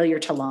have a failure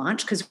to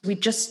launch because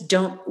fitness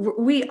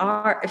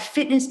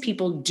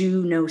people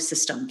do know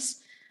systems.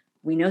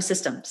 We know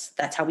systems.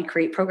 That's how we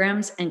create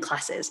programs and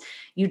classes.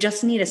 You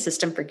just need a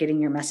system for getting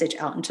your message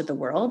out into the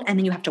world. And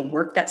then you have to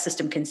work that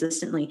system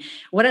consistently.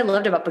 What I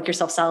loved about Book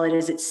Yourself Solid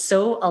is it's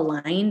so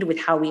aligned with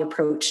how we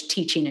approach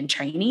teaching and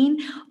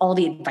training, all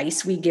the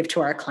advice we give to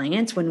our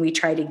clients when we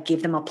try to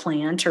give them a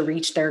plan to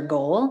reach their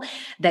goal,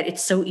 that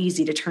it's so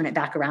easy to turn it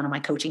back around on my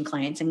coaching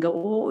clients and go,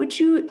 well, what would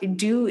you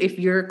do if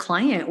your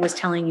client was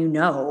telling you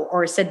no,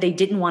 or said they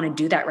didn't want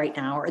to do that right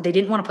now, or they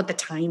didn't want to put the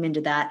time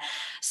into that?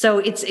 So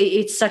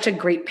it's such a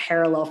great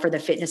parallel for the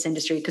fitness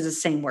industry because it's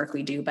the same work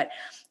we do, but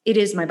it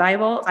is my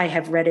Bible. I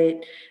have read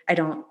it. I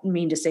don't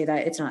mean to say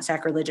that it's not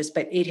sacrilegious,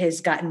 but it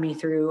has gotten me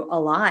through a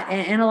lot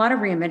and a lot of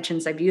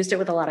reinventions. I've used it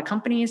with a lot of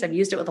companies. I've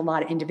used it with a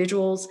lot of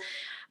individuals.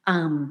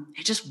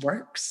 It just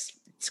works.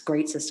 It's a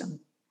great system.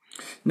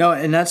 No,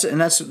 and that's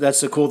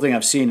the cool thing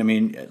I've seen. I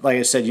mean, like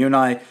I said, you and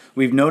I,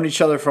 we've known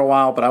each other for a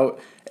while, but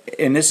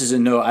and this is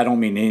I don't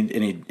mean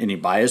any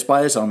bias.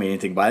 I don't mean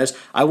anything biased.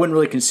 I wouldn't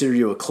really consider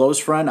you a close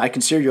friend. I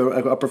consider you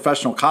a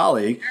professional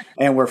colleague,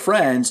 and we're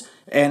friends.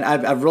 And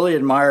I've really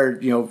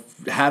admired,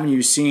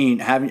 I've seen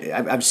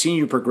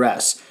you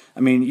progress. I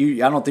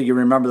mean, I don't think you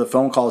remember the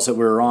phone calls that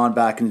we were on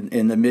back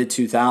in the mid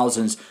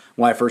 2000s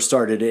when I first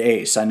started at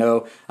ACE. I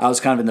know I was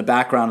kind of in the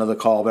background of the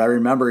call, but I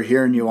remember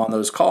hearing you on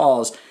those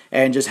calls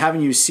and just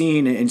having you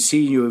seen and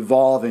see you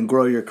evolve and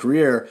grow your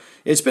career.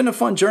 It's been a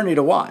fun journey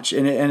to watch,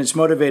 and it's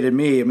motivated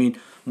me. I mean,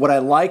 what I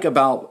like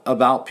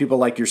about people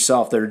like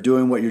yourself that are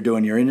doing what you're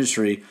doing in your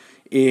industry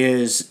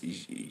is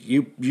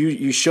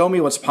you show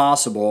me what's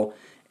possible,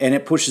 and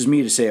it pushes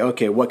me to say,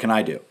 okay, what can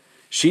I do?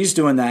 She's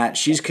doing that.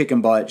 She's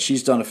kicking butt.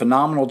 She's done a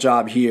phenomenal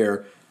job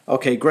here.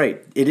 Okay, great.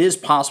 It is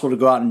possible to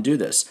go out and do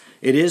this.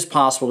 It is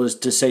possible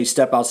to say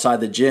step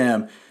outside the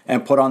gym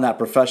and put on that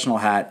professional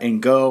hat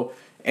and go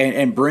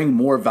and bring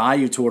more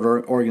value to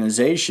an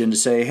organization to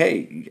say,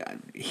 hey,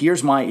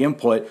 here's my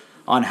input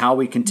on how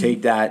we can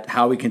take that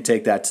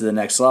to the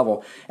next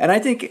level. And I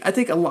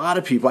think a lot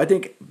of people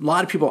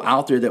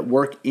out there that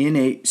work in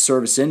a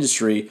service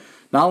industry,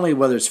 not only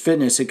whether it's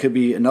fitness, it could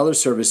be another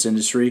service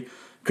industry,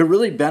 could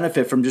really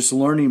benefit from just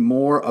learning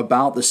more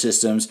about the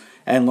systems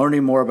and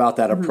learning more about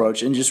that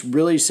approach and just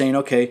really saying,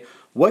 okay,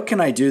 what can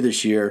I do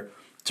this year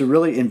to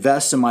really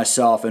invest in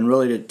myself and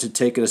really to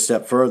take it a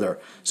step further?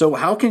 So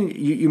how can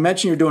you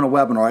mentioned you're doing a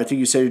webinar. I think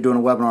you said you're doing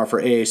a webinar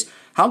for ACE.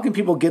 How can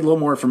people get a little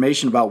more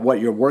information about what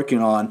you're working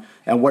on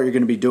and what you're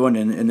going to be doing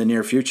in the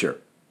near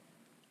future?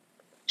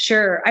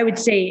 Sure. I would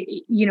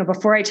say,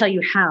 before I tell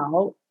you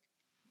how,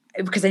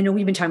 because I know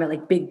we've been talking about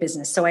like big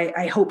business. So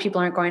I hope people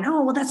aren't going,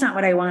 oh, well, that's not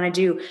what I want to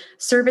do.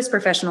 Service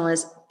professional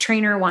is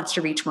trainer wants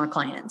to reach more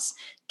clients.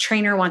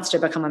 Trainer wants to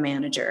become a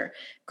manager.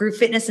 Group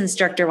fitness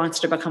instructor wants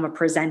to become a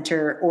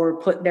presenter or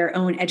put their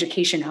own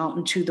education out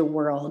into the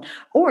world.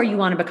 Or you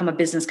want to become a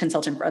business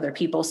consultant for other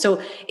people.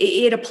 So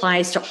it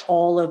applies to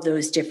all of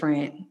those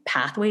different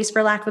pathways,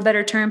 for lack of a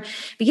better term.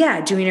 But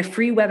yeah, doing a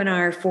free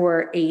webinar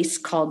for ACE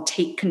called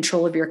Take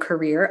Control of Your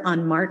Career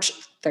on March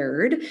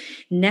 3rd.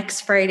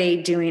 Next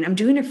Friday, I'm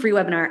doing a free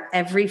webinar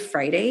every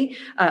Friday,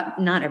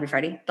 not every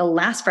Friday, the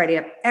last Friday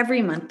of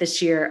every month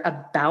this year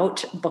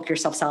about Book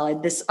Yourself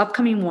Solid. This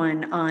upcoming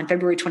one on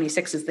February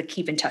 26th is the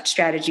Keep in Touch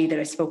strategy that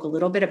I spoke a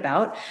little bit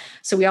about.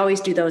 So we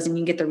always do those, and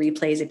you can get the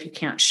replays if you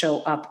can't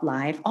show up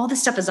live. All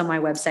this stuff is on my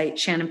website,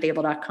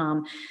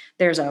 shannonfable.com.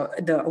 There's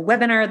the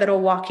webinar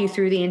that'll walk you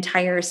through the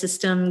entire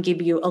system,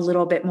 give you a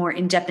little bit more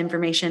in-depth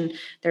information.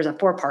 There's a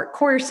 4-part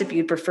course if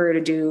you'd prefer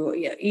to do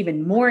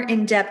even more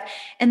in-depth.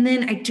 And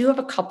then I do have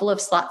a couple of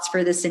slots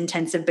for this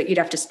intensive, but you'd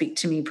have to speak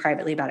to me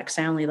privately about it because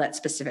I only let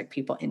specific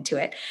people into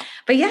it.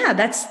 But yeah,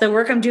 that's the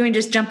work I'm doing.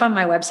 Just jump on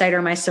my website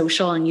or my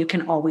social and you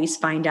can always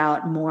find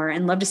out more,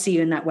 and love to see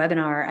you in that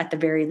webinar at the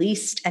very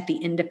least at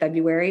the end of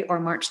February or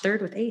March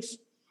 3rd with ACE.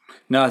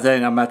 No,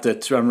 then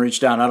I'm reach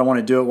down. I don't want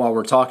to do it while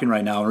we're talking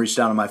right now. I'll reach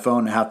down on my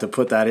phone and have to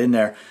put that in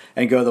there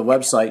and go to the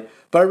website.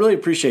 But I really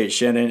appreciate it,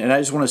 Shannon. And I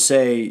just want to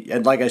say,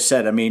 and like I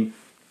said,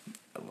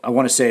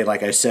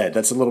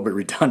 that's a little bit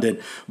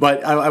redundant,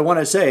 but I want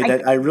to say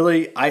that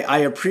I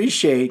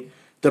appreciate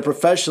the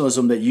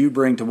professionalism that you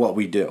bring to what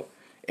we do.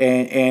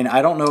 And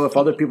I don't know if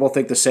other people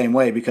think the same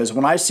way, because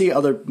when I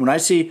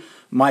see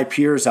my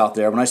peers out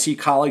there, when I see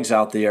colleagues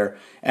out there,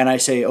 and I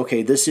say,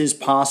 okay, this is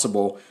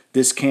possible,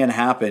 this can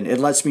happen, it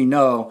lets me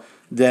know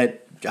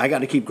that I got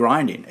to keep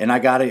grinding, and I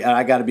got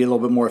to be a little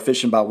bit more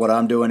efficient about what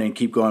I'm doing and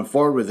keep going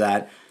forward with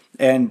that.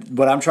 And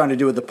what I'm trying to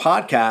do with the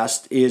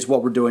podcast is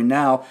what we're doing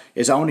now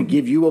is I want to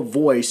give you a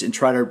voice and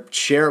try to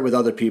share it with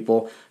other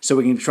people so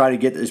we can try to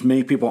get as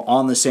many people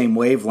on the same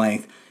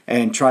wavelength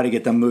and try to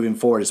get them moving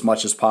forward as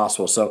much as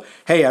possible. So,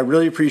 hey, I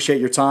really appreciate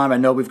your time. I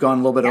know we've gone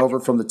a little bit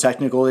over from the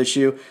technical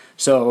issue.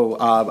 So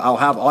I'll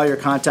have all your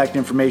contact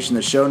information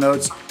in the show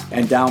notes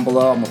and down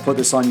below. I'm going to put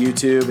this on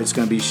YouTube. It's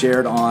going to be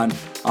shared on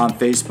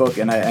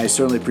Facebook. And I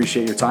certainly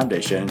appreciate your time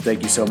today, Shannon.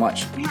 Thank you so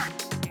much.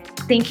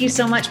 Thank you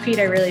so much, Pete.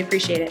 I really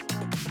appreciate it.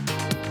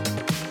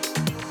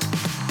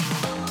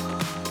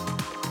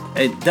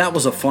 Hey, that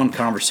was a fun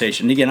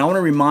conversation. And again, I want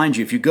to remind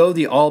you, if you go to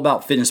the All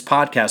About Fitness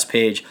podcast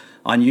page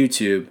on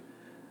YouTube,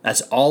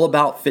 that's All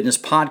About Fitness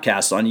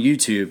podcast on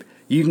YouTube,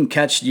 you can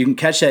catch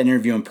that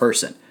interview in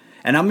person.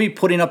 And I'm going to be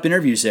putting up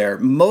interviews there.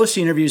 Most of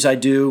the interviews I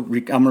do,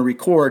 I'm going to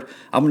record,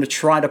 I'm going to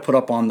try to put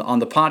up on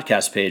the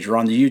podcast page or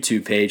on the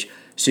YouTube page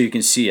so you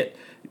can see it.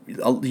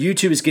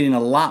 YouTube is getting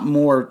a lot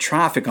more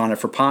traffic on it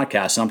for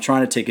podcasts, and I'm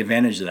trying to take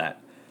advantage of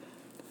that.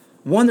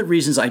 One of the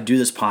reasons I do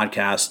this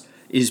podcast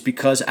is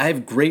because I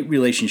have great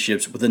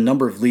relationships with a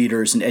number of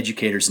leaders and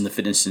educators in the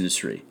fitness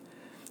industry.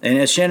 And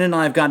as Shannon and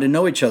I have gotten to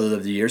know each other over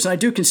the years, and I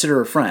do consider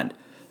her a friend,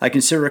 I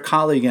consider her a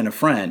colleague and a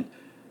friend,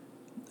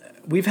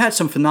 we've had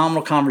some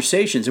phenomenal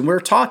conversations. And we were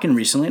talking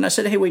recently, and I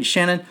said, hey, wait,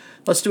 Shannon,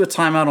 let's do a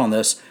timeout on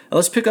this. And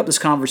let's pick up this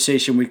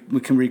conversation. We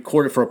can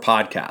record it for a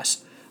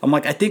podcast. I'm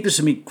like, I think this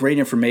would be great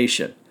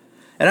information.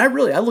 And I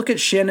look at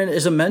Shannon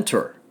as a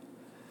mentor.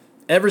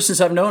 Ever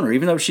since I've known her,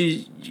 even though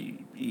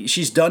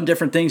she's done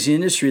different things in the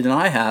industry than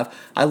I have,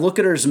 I look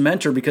at her as a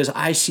mentor because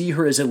I see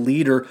her as a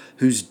leader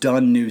who's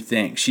done new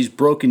things. She's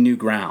broken new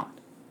ground.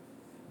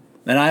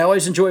 And I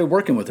always enjoy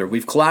working with her.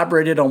 We've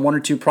collaborated on one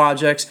or two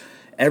projects.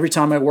 Every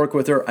time I work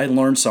with her, I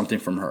learn something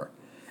from her.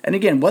 And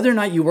again, whether or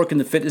not you work in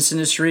the fitness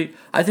industry,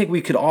 I think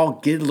we could all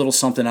get a little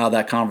something out of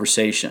that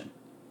conversation.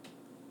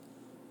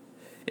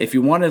 If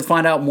you want to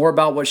find out more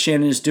about what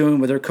Shannon is doing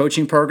with her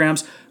coaching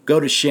programs, go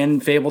to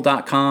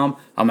shannonfable.com.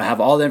 I'm going to have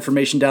all the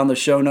information down in the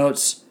show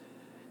notes.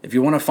 If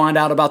you want to find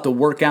out about the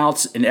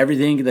workouts and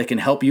everything that can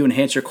help you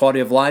enhance your quality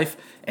of life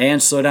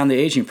and slow down the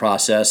aging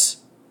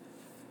process,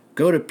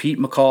 go to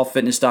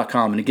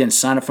PeteMcCallFitness.com. And again,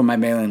 sign up for my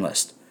mailing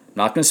list. I'm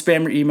not going to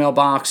spam your email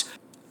box.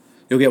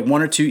 You'll get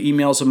 1 or 2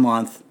 emails a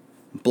month,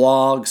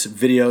 blogs,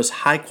 videos,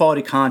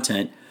 high-quality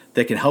content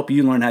that can help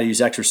you learn how to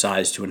use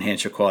exercise to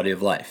enhance your quality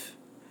of life.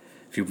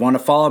 If you want to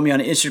follow me on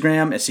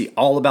Instagram, it's the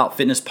All About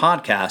Fitness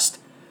Podcast.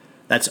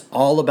 That's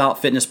All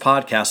About Fitness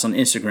Podcast on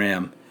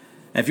Instagram.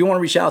 And if you want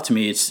to reach out to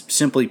me, it's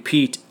simply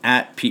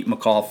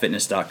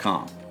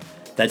Pete@PeteMcCallFitness.com.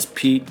 That's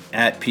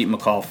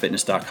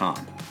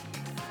Pete@PeteMcCallFitness.com.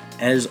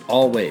 As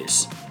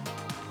always,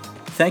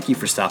 thank you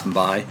for stopping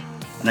by,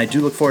 and I do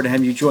look forward to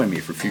having you join me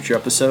for future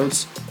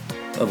episodes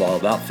of All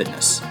About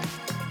Fitness.